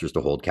investors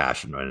to hold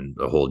cash and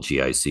to hold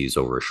GICs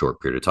over a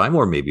short period of time,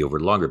 or maybe over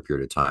a longer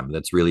period of time.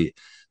 That's really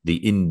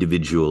the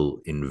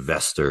individual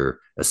investor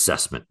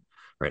assessment,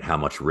 right? How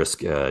much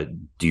risk do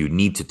you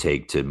need to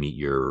take to meet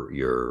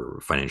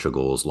your financial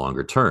goals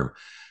longer term?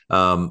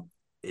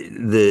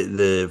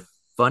 The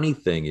funny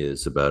thing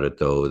is about it,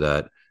 though,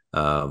 that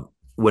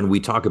when we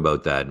talk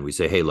about that and we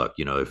say, hey, look,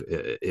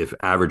 if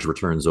average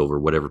returns over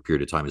whatever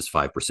period of time is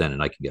 5%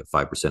 and I can get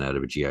 5% out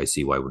of a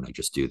GIC, why wouldn't I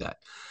just do that?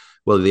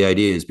 Well, the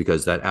idea is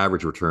because that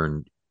average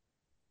return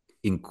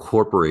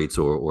incorporates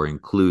or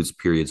includes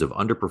periods of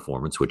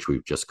underperformance, which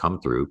we've just come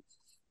through,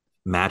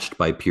 matched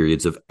by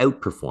periods of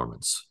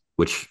outperformance,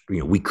 which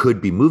we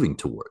could be moving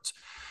towards.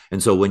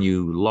 And so when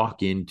you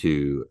lock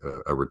into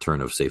a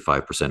return of, say,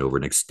 5% over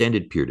an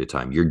extended period of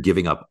time, you're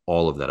giving up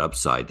all of that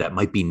upside that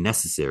might be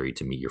necessary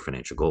to meet your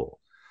financial goal.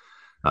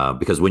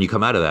 Because when you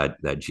come out of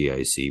that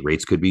GIC,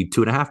 rates could be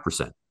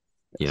 2.5%,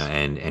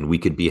 and we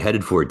could be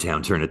headed for a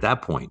downturn at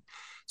that point.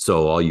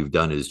 So all you've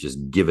done is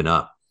just given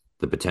up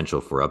the potential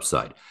for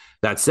upside.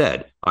 That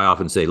said, I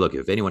often say, look,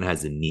 if anyone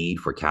has a need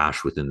for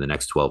cash within the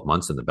next 12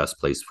 months, then the best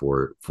place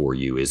for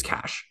you is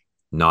cash,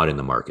 not in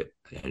the market,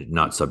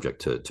 not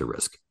subject to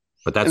risk.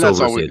 But And that's that's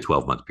over, say, always a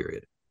 12-month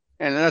period.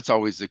 and that's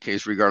always the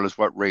case, regardless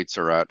what rates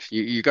are at.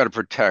 You got to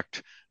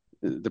protect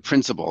the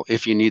principal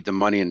if you need the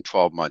money in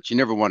 12 months. You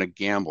never want to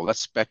gamble.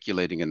 That's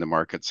speculating in the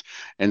markets.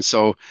 And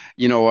so,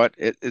 you know what?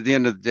 At the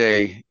end of the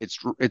day, it's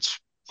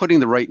putting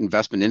the right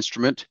investment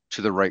instrument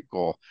to the right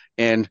goal.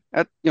 And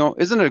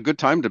isn't it a good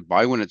time to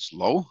buy when it's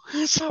low?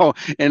 So,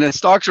 and the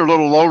stocks are a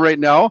little low right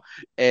now.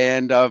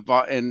 And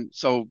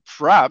so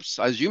perhaps,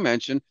 as you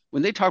mentioned,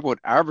 when they talk about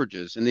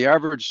averages and the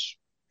average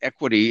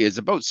equity is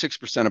about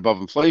 6% above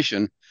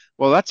inflation,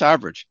 well, that's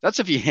average. That's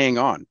if you hang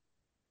on.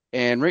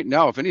 And right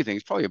now, if anything,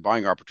 it's probably a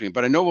buying opportunity.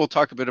 But I know we'll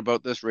talk a bit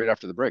about this right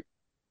after the break.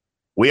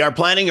 We are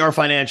planning your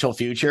financial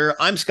future.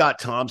 I'm Scott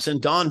Thompson.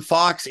 Don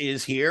Fox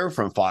is here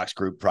from Fox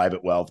Group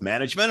Private Wealth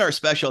Management. Our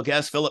special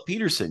guest, Philip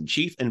Petersen,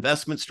 Chief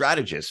Investment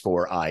Strategist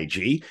for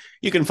IG.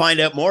 You can find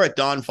out more at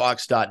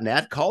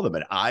donfox.net. Call them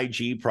at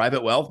IG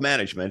Private Wealth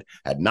Management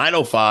at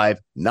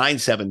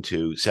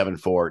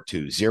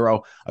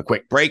 905-972-7420. A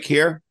quick break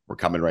here. We're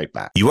coming right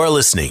back. You are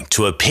listening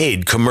to a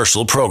paid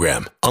commercial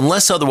program.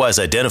 Unless otherwise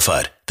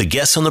identified, the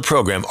guests on the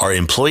program are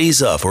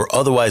employees of or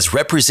otherwise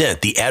represent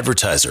the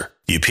advertiser.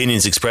 The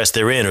opinions expressed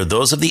therein are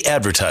those of the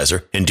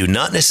advertiser and do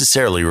not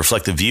necessarily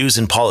reflect the views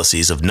and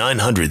policies of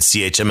 900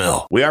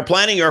 CHML. We are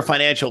planning your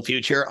financial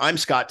future. I'm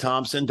Scott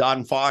Thompson.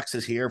 Don Fox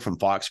is here from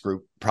Fox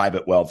Group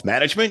Private Wealth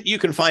Management. You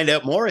can find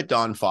out more at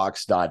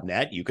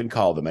donfox.net. You can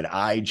call them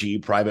at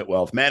IG Private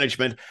Wealth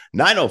Management,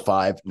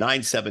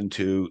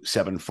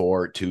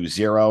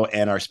 905-972-7420.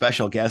 And our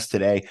special guest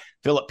today,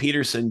 Philip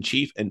Petersen,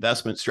 Chief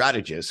Investment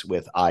Strategist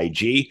with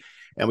IG.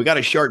 And we got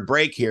a short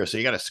break here, so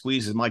you got to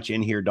squeeze as much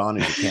in here,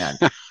 Don, as you can.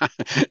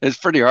 It's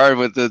pretty hard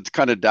with the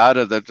kind of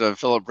data that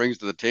Philip brings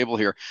to the table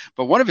here.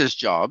 But one of his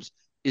jobs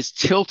is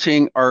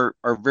tilting our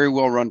very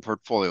well-run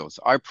portfolios.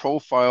 I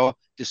profile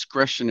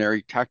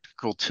discretionary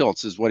tactical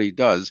tilts is what he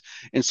does.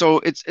 And so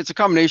it's a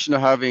combination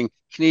of having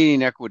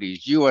Canadian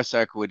equities, U.S.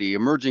 equity,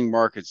 emerging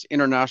markets,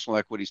 international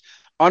equities,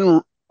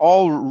 all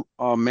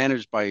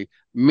managed by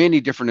many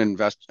different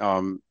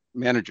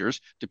managers,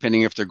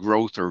 depending if they're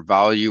growth or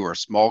value or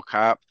small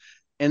cap.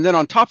 And then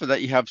on top of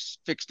that, you have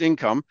fixed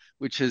income,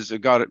 which has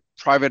got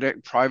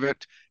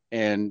private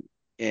and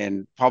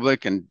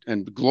public and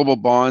global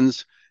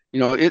bonds.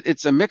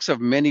 It's a mix of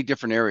many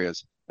different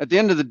areas. At the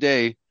end of the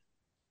day,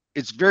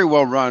 it's very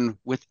well run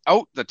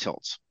without the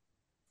tilts.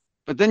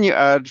 But then you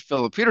add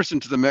Philip Petersen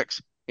to the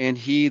mix, and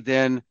he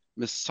then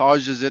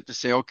massages it to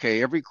say,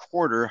 okay, every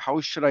quarter, how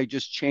should I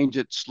just change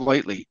it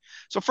slightly?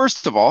 So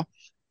first of all,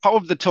 how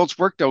have the tilts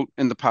worked out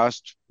in the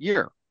past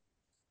year?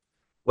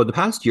 Well, the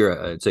past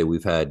year, I'd say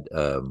we've had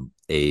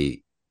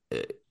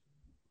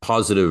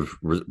positive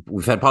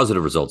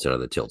results out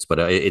of the tilts, but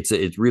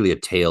it's really a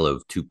tale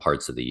of two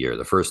parts of the year.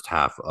 The first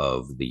half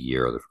of the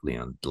year, the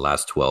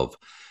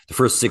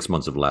first 6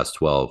 months of the last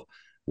 12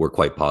 were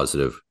quite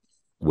positive,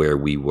 where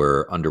we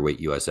were underweight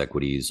U.S.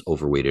 equities,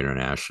 overweight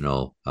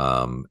international,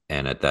 and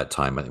at that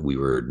time we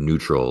were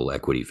neutral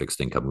equity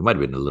fixed income. We might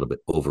have been a little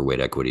bit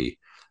overweight equity,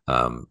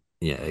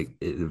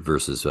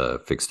 versus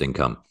fixed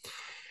income.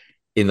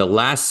 In the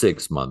last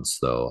 6 months,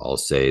 though, I'll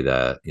say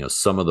that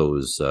some of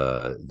those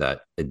that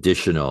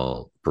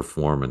additional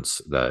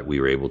performance that we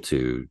were able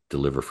to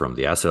deliver from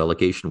the asset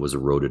allocation was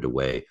eroded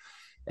away,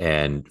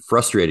 and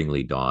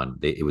frustratingly, Don,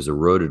 it was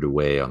eroded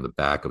away on the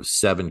back of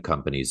 7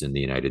 companies in the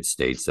United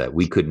States that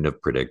we couldn't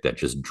have predicted that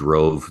just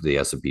drove the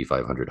S&P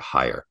 500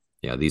 higher.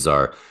 These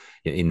are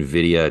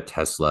NVIDIA,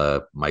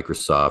 Tesla,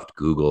 Microsoft,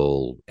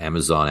 Google,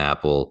 Amazon,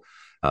 Apple,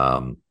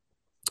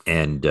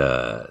 and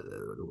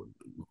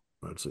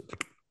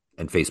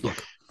Facebook.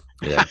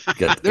 Yeah,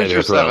 there's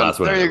your 7.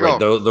 There you go. Right,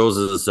 those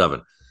are the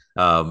 7.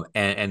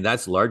 And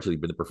that's largely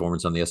been the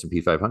performance on the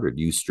S&P 500.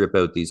 You strip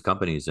out these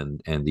companies and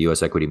the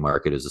U.S. equity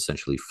market is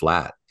essentially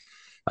flat.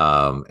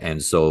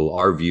 And so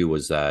our view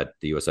was that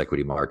the U.S.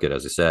 equity market,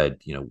 as I said,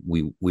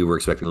 we were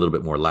expecting a little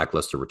bit more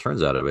lackluster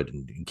returns out of it,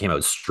 and it came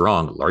out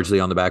strong, largely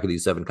on the back of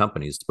these 7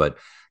 companies. But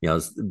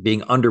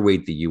being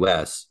underweight the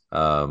U.S.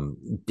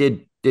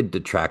 Did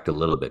detract a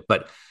little bit,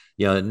 but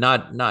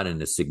not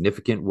in a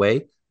significant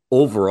way.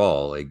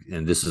 Overall,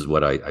 and this is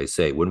what I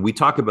say, when we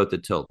talk about the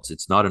tilts,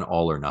 it's not an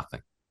all or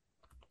nothing.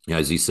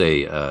 As you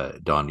say,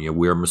 Don,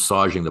 we're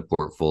massaging the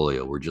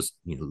portfolio. We're just,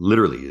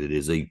 literally, it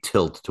is a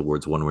tilt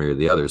towards one way or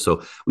the other.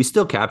 So we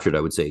still captured,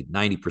 I would say,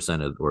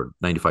 90% or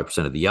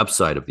 95% of the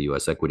upside of the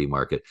U.S. equity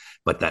market,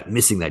 but that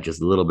missing that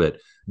just a little bit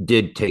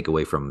did take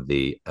away from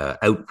the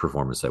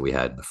outperformance that we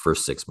had in the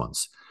first 6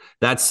 months.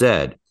 That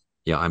said,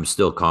 I'm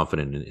still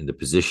confident in the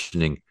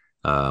positioning.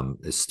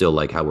 It's still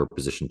like how we're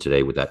positioned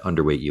today with that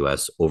underweight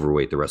US,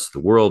 overweight the rest of the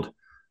world.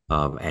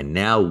 And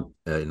now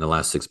in the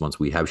last 6 months,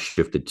 we have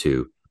shifted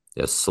to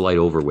a slight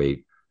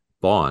overweight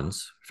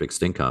bonds,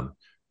 fixed income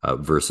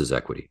versus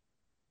equity.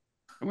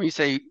 And when you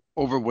say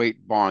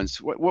overweight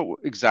bonds, what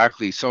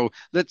exactly? So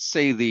let's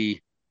say the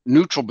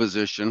neutral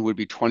position would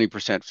be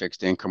 20%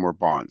 fixed income or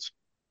bonds.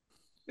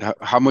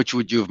 How much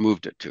would you have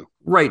moved it to?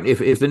 Right.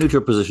 If the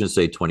neutral position is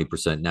say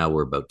 20%, now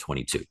we're about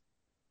 22.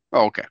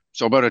 Oh, okay.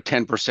 So about a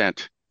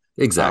 10%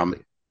 Exactly.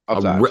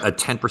 of that. A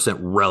 10%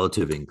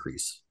 relative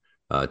increase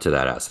to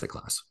that asset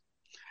class.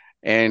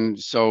 And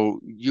so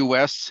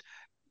US,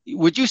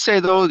 would you say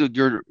though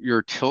that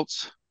your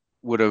tilts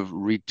would have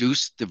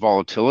reduced the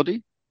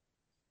volatility?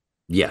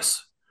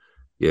 Yes.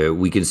 Yeah,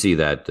 we can see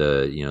that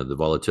the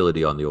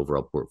volatility on the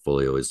overall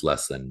portfolio is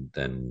less than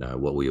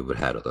what we would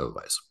have had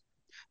otherwise.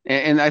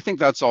 And I think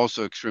that's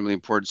also extremely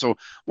important. So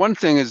one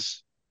thing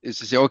is to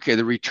say, okay,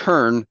 the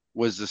return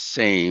was the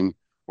same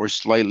or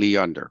slightly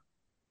under.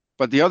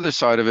 But the other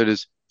side of it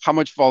is how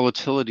much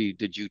volatility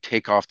did you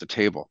take off the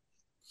table?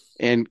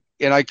 And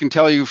I can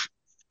tell you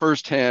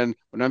firsthand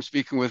when I'm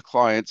speaking with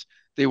clients,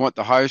 they want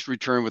the highest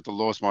return with the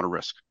lowest amount of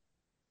risk.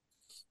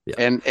 Yeah.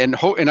 And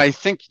I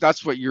think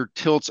that's what your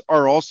tilts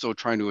are also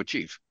trying to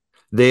achieve.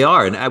 They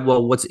are, and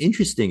well, what's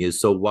interesting is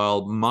so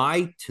while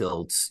my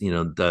tilts,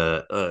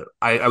 I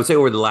would say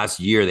over the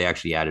last year they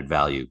actually added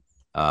value.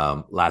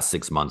 Last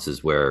 6 months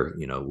is where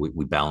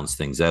we balance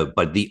things out,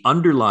 but the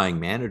underlying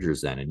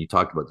managers then, and you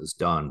talked about this,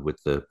 Don,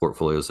 with the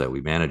portfolios that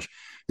we manage,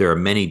 there are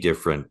many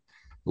different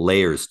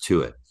layers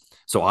to it.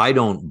 So I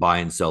don't buy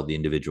and sell the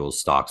individual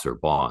stocks or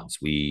bonds.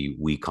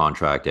 We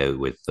contract out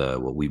with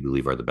what we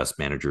believe are the best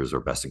managers or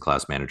best in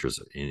class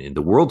managers in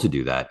the world to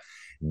do that.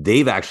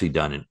 They've actually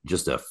done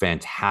just a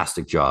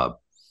fantastic job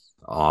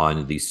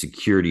on the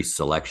security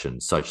selection,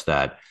 such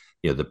that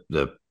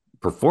the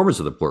performance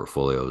of the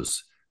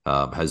portfolios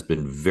has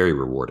been very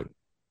rewarding.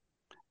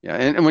 Yeah,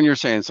 and when you're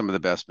saying some of the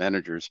best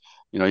managers,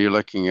 you're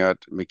looking at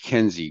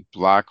McKinsey,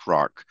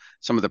 BlackRock,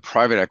 some of the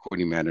private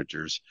equity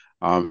managers.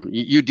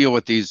 You deal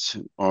with these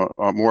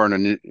more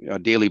on a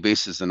daily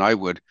basis than I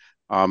would.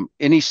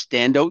 Any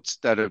standouts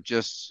that have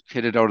just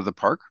hit it out of the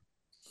park?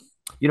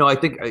 I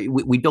think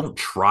we don't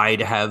try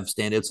to have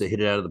standouts that hit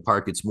it out of the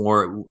park. It's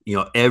more,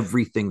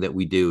 everything that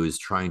we do is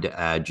trying to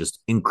add just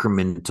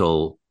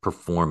incremental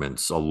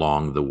performance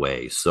along the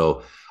way.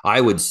 So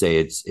I would say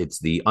it's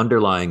the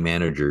underlying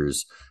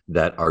managers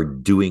that are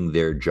doing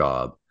their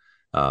job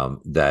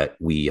that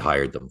we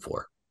hired them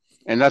for.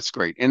 And that's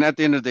great. And at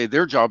the end of the day,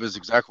 their job is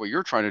exactly what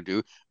you're trying to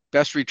do.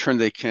 Best return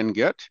they can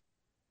get,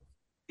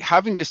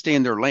 having to stay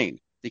in their lane.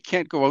 They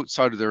can't go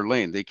outside of their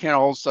lane. They can't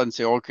all of a sudden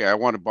say, okay, I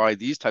want to buy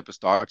these type of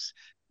stocks.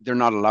 They're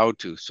not allowed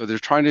to. So they're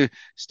trying to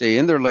stay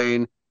in their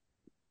lane,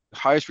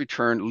 highest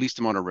return, least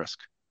amount of risk.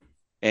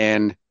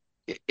 And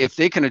if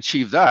they can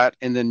achieve that,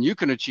 and then you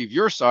can achieve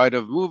your side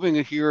of moving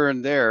here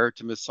and there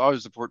to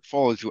massage the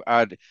portfolio to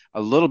add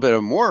a little bit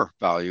of more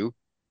value,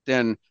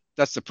 then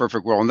that's the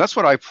perfect world. And that's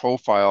what I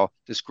profile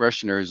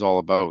discretionary is all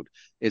about.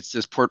 It's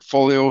this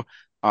portfolio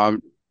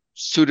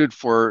suited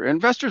for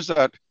investors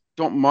that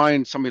don't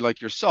mind somebody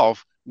like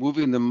yourself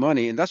moving the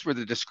money. And that's where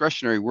the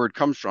discretionary word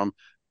comes from.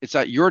 It's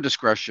at your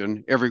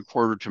discretion every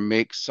quarter to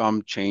make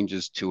some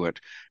changes to it.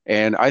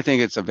 And I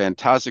think it's a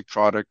fantastic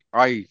product.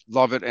 I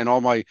love it. And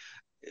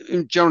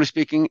generally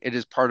speaking, it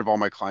is part of all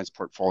my clients'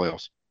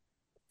 portfolios.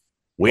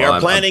 We are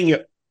planning.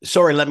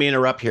 Sorry, let me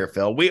interrupt here,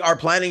 Phil. We are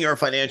planning your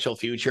financial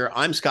future.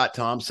 I'm Scott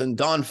Thompson.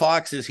 Don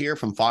Fox is here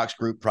from Fox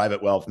Group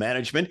Private Wealth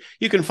Management.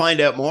 You can find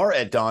out more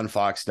at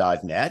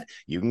donfox.net.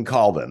 You can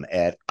call them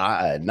at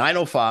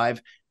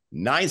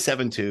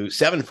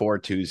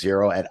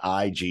 905-972-7420 at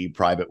IG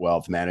Private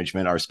Wealth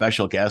Management. Our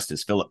special guest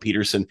is Philip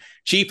Petersen,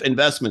 Chief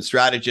Investment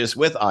Strategist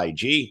with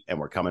IG, and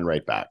we're coming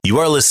right back. You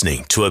are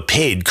listening to a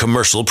paid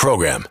commercial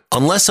program.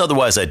 Unless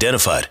otherwise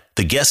identified,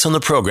 the guests on the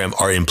program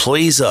are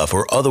employees of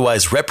or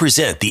otherwise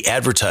represent the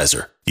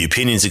advertiser. The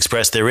opinions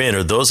expressed therein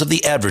are those of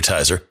the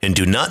advertiser and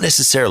do not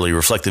necessarily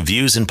reflect the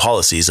views and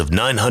policies of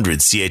 900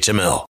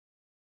 CHML.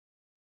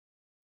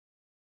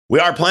 We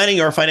are planning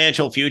your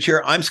financial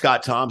future. I'm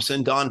Scott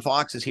Thompson. Don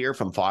Fox is here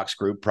from Fox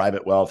Group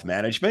Private Wealth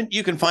Management.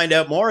 You can find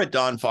out more at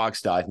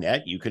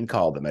donfox.net. You can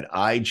call them at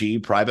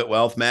IG Private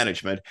Wealth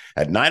Management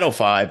at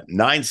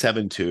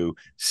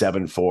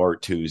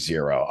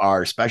 905-972-7420.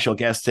 Our special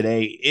guest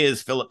today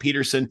is Philip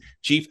Petersen,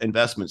 Chief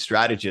Investment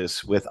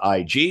Strategist with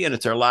IG, and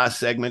it's our last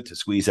segment to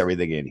squeeze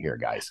everything in here,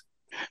 guys.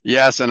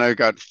 Yes, and I've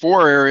got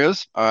 4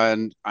 areas,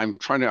 and I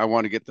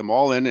want to get them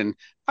all in and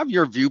have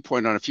your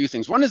viewpoint on a few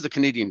things. One is the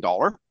Canadian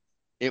dollar.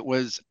 It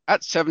was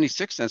at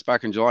 76 cents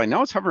back in July.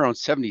 Now it's hovering around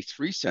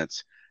 73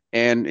 cents.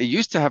 And it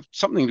used to have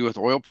something to do with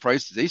oil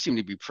prices. They seem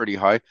to be pretty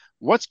high.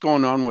 What's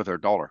going on with our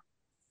dollar?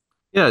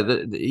 Yeah,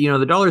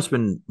 the dollar's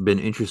been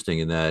interesting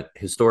in that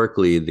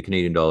historically the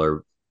Canadian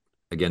dollar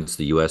against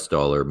the US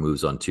dollar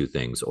moves on 2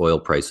 things: oil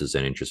prices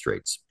and interest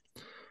rates.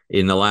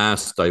 In the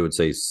last, I would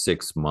say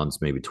 6 months,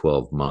 maybe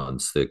 12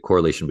 months, the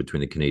correlation between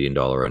the Canadian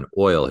dollar and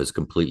oil has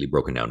completely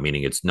broken down,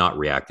 meaning it's not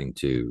reacting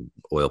to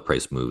oil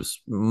price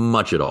moves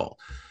much at all.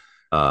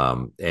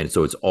 And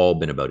so it's all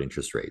been about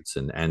interest rates.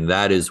 And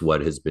that is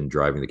what has been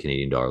driving the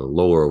Canadian dollar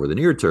lower over the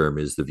near term,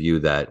 is the view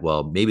that,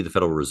 well, maybe the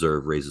Federal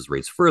Reserve raises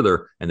rates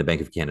further and the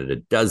Bank of Canada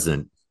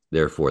doesn't.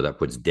 Therefore, that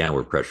puts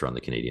downward pressure on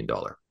the Canadian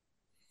dollar.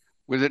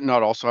 Would it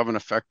not also have an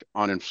effect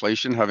on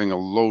inflation, having a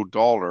low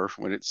dollar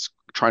when it's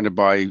trying to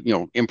buy,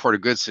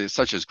 imported goods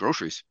such as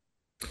groceries?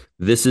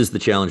 This is the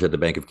challenge that the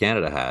Bank of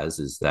Canada has: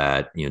 is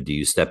that, do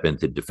you step in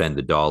to defend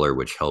the dollar,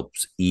 which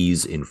helps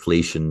ease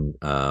inflation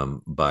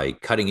by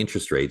cutting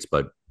interest rates,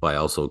 but by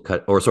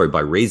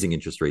raising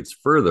interest rates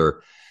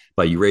further.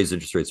 But you raise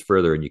interest rates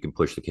further, and you can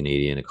push the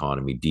Canadian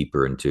economy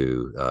deeper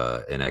into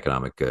an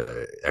economic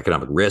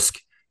risk,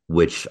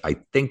 which I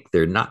think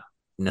they're not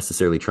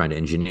necessarily trying to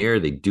engineer.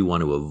 They do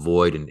want to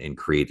avoid and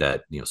create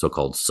that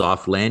so-called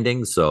soft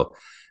landing. So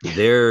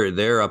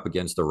they're up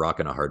against a rock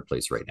and a hard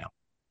place right now.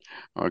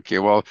 Okay,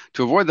 well,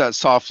 to avoid that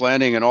soft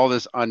landing and all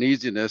this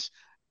uneasiness,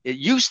 it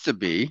used to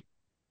be,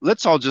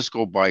 let's all just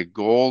go buy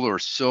gold or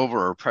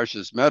silver or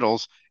precious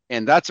metals,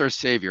 and that's our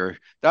savior.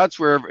 That's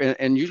where,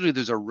 and usually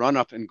there's a run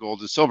up in gold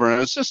and silver. And I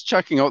was just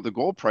checking out the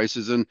gold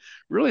prices, and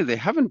really they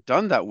haven't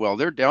done that well.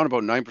 They're down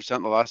about 9%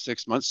 in the last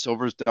 6 months.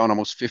 Silver's down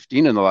almost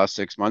 15 in the last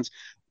 6 months.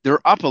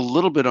 They're up a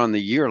little bit on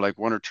the year, like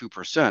 1 or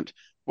 2%.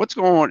 What's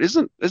going on?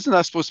 Isn't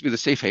that supposed to be the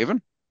safe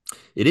haven?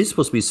 It is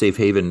supposed to be a safe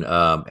haven,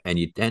 and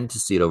you tend to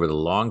see it over the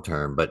long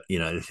term. But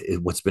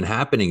what's been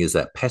happening is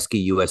that pesky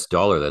U.S.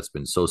 dollar that's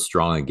been so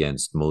strong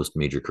against most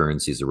major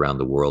currencies around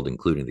the world,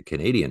 including the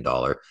Canadian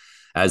dollar.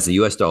 As the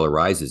U.S. dollar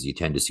rises, you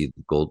tend to see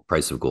the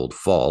price of gold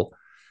fall.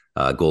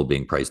 Gold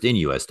being priced in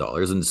U.S.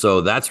 dollars, and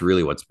so that's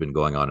really what's been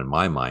going on in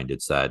my mind.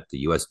 It's that the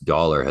U.S.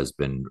 dollar has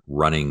been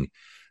running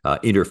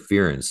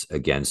interference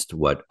against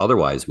what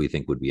otherwise we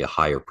think would be a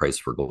higher price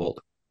for gold.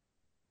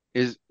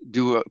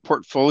 Do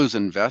portfolios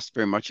invest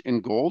very much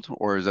in gold,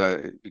 or is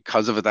that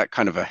because of that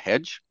kind of a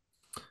hedge?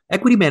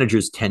 Equity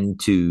managers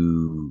tend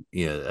to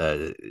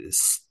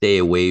stay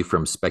away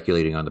from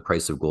speculating on the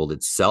price of gold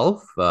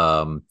itself.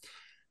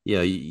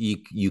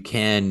 You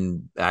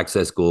can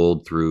access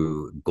gold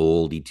through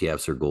gold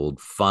ETFs or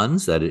gold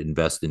funds that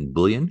invest in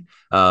bullion.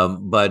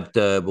 But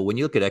when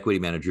you look at equity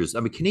managers, I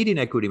mean, Canadian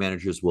equity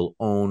managers will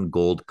own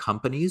gold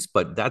companies,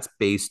 but that's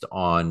based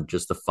on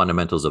just the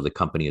fundamentals of the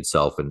company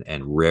itself,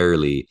 and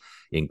rarely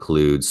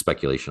includes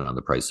speculation on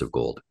the price of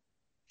gold.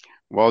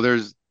 Well,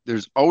 there's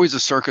always a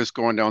circus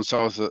going down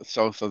south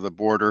of the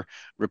border,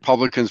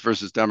 Republicans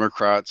versus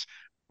Democrats.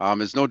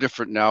 It's no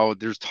different now.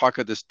 There's talk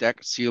of this debt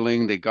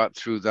ceiling. They got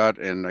through that,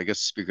 and I guess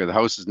the Speaker of the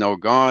House is now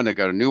gone. They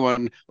got a new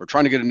one. We're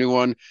trying to get a new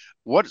one.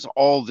 What does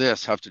all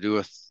this have to do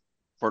with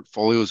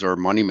portfolios or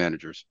money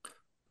managers?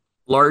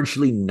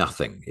 Largely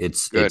nothing.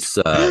 It's Good.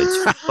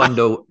 it's fun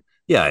to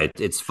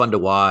it's fun to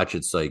watch.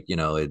 It's like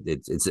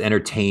it's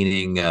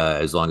entertaining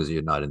as long as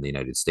you're not in the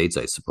United States,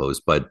 I suppose.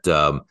 But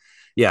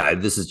yeah,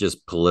 this is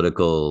just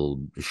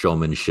political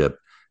showmanship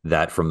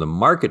that, from the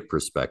market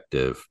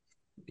perspective,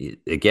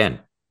 again,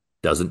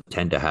 doesn't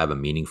tend to have a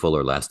meaningful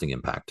or lasting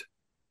impact.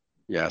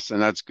 Yes,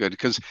 and that's good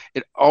because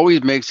it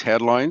always makes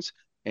headlines,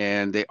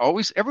 and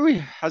everybody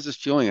has this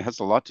feeling it has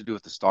a lot to do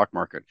with the stock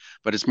market,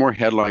 but it's more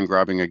headline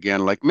grabbing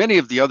again, like many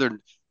of the other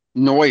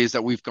noise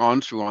that we've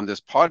gone through on this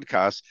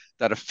podcast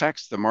that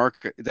affects the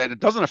market, that it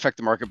doesn't affect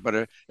the market, but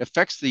it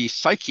affects the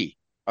psyche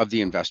of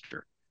the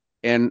investor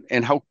and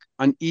how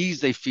unease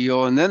they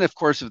feel. And then, of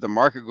course, if the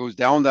market goes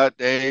down that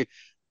day,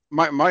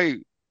 my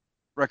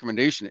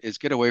recommendation is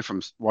get away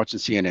from watching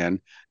CNN,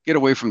 get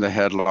away from the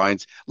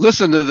headlines,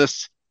 listen to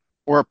this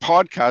or a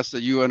podcast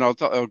that you and I'll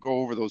go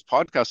over those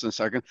podcasts in a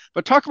second,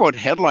 but talk about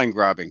headline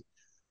grabbing.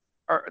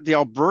 The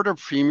Alberta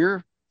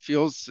Premier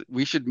feels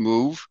we should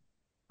move.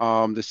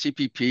 The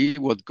CPP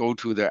will go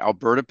to the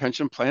Alberta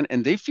Pension Plan,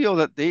 and they feel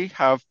that they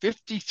have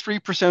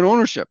 53%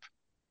 ownership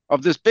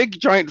of this big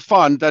giant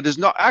fund that is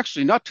not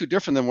too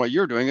different than what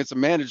you're doing. It's a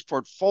managed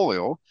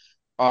portfolio.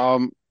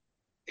 What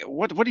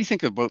do you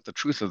think about the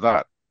truth of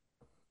that?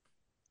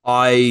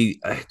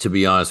 To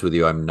be honest with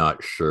you, I'm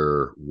not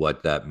sure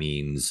what that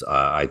means.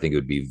 I think it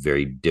would be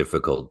very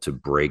difficult to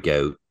break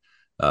out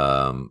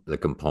the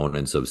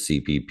components of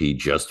CPP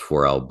just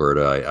for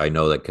Alberta. I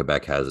know that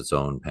Quebec has its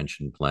own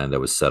pension plan that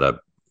was set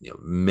up,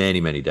 many,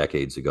 many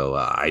decades ago.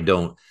 I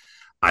don't.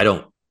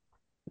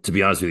 To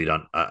be honest with you,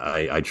 Don,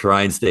 I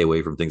try and stay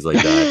away from things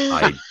like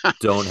that. I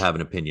don't have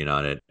an opinion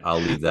on it. I'll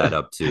leave that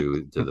up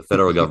to the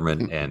federal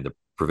government and the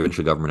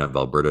provincial government of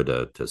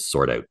Alberta to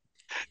sort out.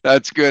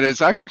 That's good. It's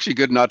actually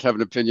good not to have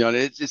an opinion on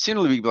it. It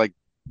seems to be like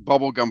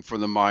bubble gum for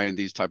the mind,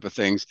 these type of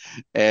things,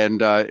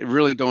 and it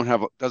really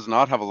does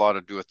not have a lot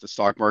to do with the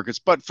stock markets.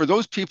 But for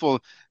those people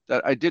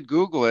that I did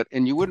Google it,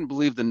 and you wouldn't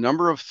believe the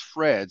number of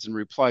threads and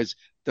replies.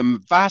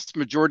 The vast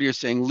majority are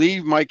saying,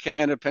 "Leave my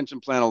Canada pension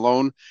plan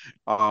alone,"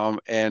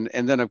 and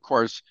then of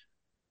course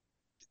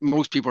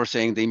most people are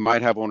saying they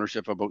might have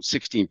ownership of about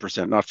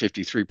 16%, not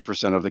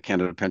 53% of the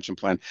Canada Pension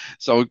Plan.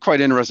 So quite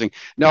interesting.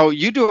 Now,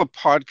 you do a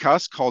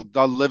podcast called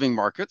The Living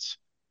Markets,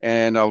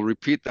 and I'll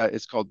repeat that.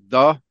 It's called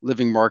The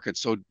Living Markets.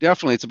 So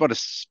definitely it's about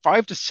a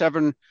 5 to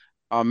 7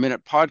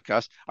 minute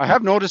podcast. I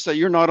have noticed that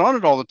you're not on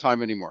it all the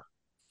time anymore.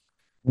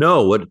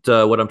 No,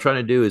 what I'm trying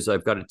to do is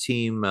I've got a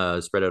team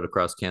spread out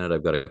across Canada.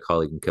 I've got a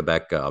colleague in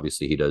Quebec.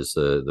 Obviously, he does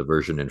the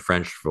version in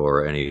French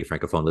for any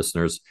Francophone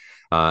listeners,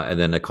 and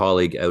then a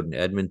colleague out in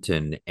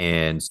Edmonton.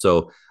 And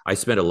so I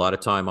spend a lot of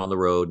time on the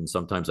road, and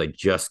sometimes I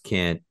just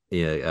can't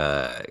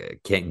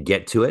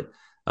get to it.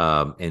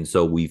 And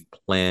so we've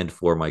planned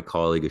for my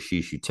colleague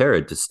Ashish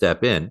Uttara to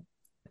step in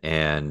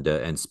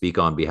and speak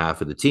on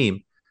behalf of the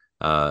team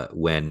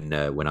when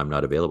I'm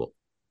not available.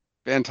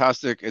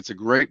 Fantastic. It's a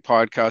great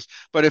podcast.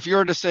 But if you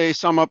were to say,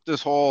 sum up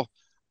this whole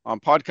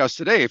podcast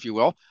today, if you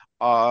will,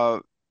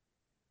 to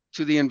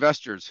the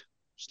investors,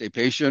 stay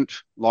patient,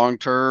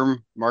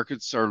 long-term,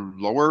 markets are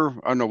lower.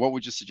 I don't know. What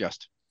would you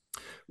suggest?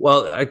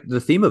 Well, the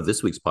theme of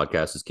this week's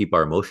podcast is keep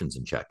our emotions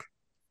in check.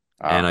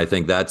 And I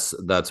think that's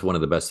one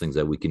of the best things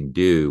that we can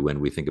do when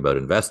we think about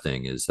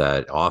investing is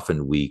that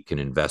often we can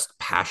invest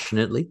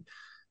passionately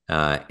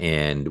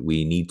and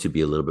we need to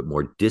be a little bit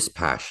more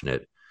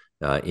dispassionate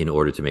in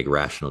order to make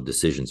rational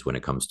decisions when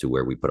it comes to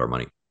where we put our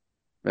money.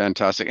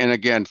 Fantastic. And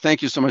again,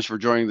 thank you so much for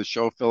joining the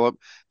show, Philip.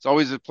 It's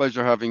always a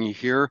pleasure having you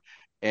here.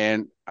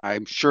 And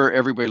I'm sure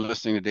everybody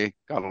listening today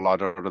got a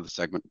lot out of the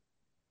segment.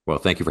 Well,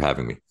 thank you for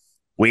having me.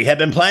 We have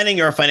been planning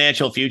your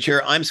financial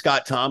future. I'm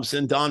Scott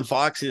Thompson. Don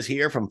Fox is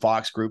here from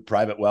Fox Group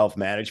Private Wealth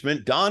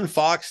Management.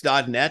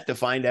 DonFox.net to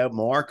find out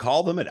more.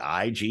 Call them at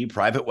IG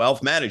Private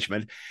Wealth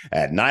Management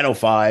at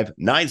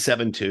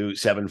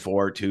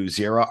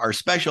 905-972-7420. Our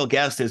special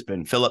guest has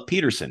been Philip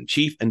Petersen,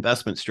 Chief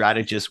Investment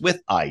Strategist with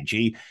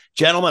IG.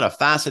 Gentlemen, a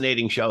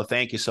fascinating show.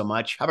 Thank you so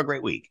much. Have a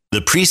great week.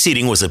 The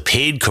preceding was a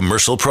paid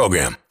commercial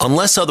program.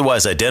 Unless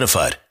otherwise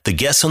identified, the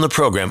guests on the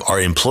program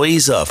are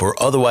employees of or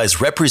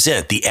otherwise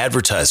represent the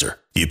advertiser.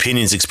 The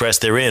opinions expressed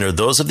therein are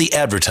those of the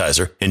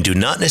advertiser and do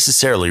not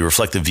necessarily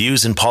reflect the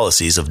views and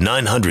policies of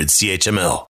 900 CHML.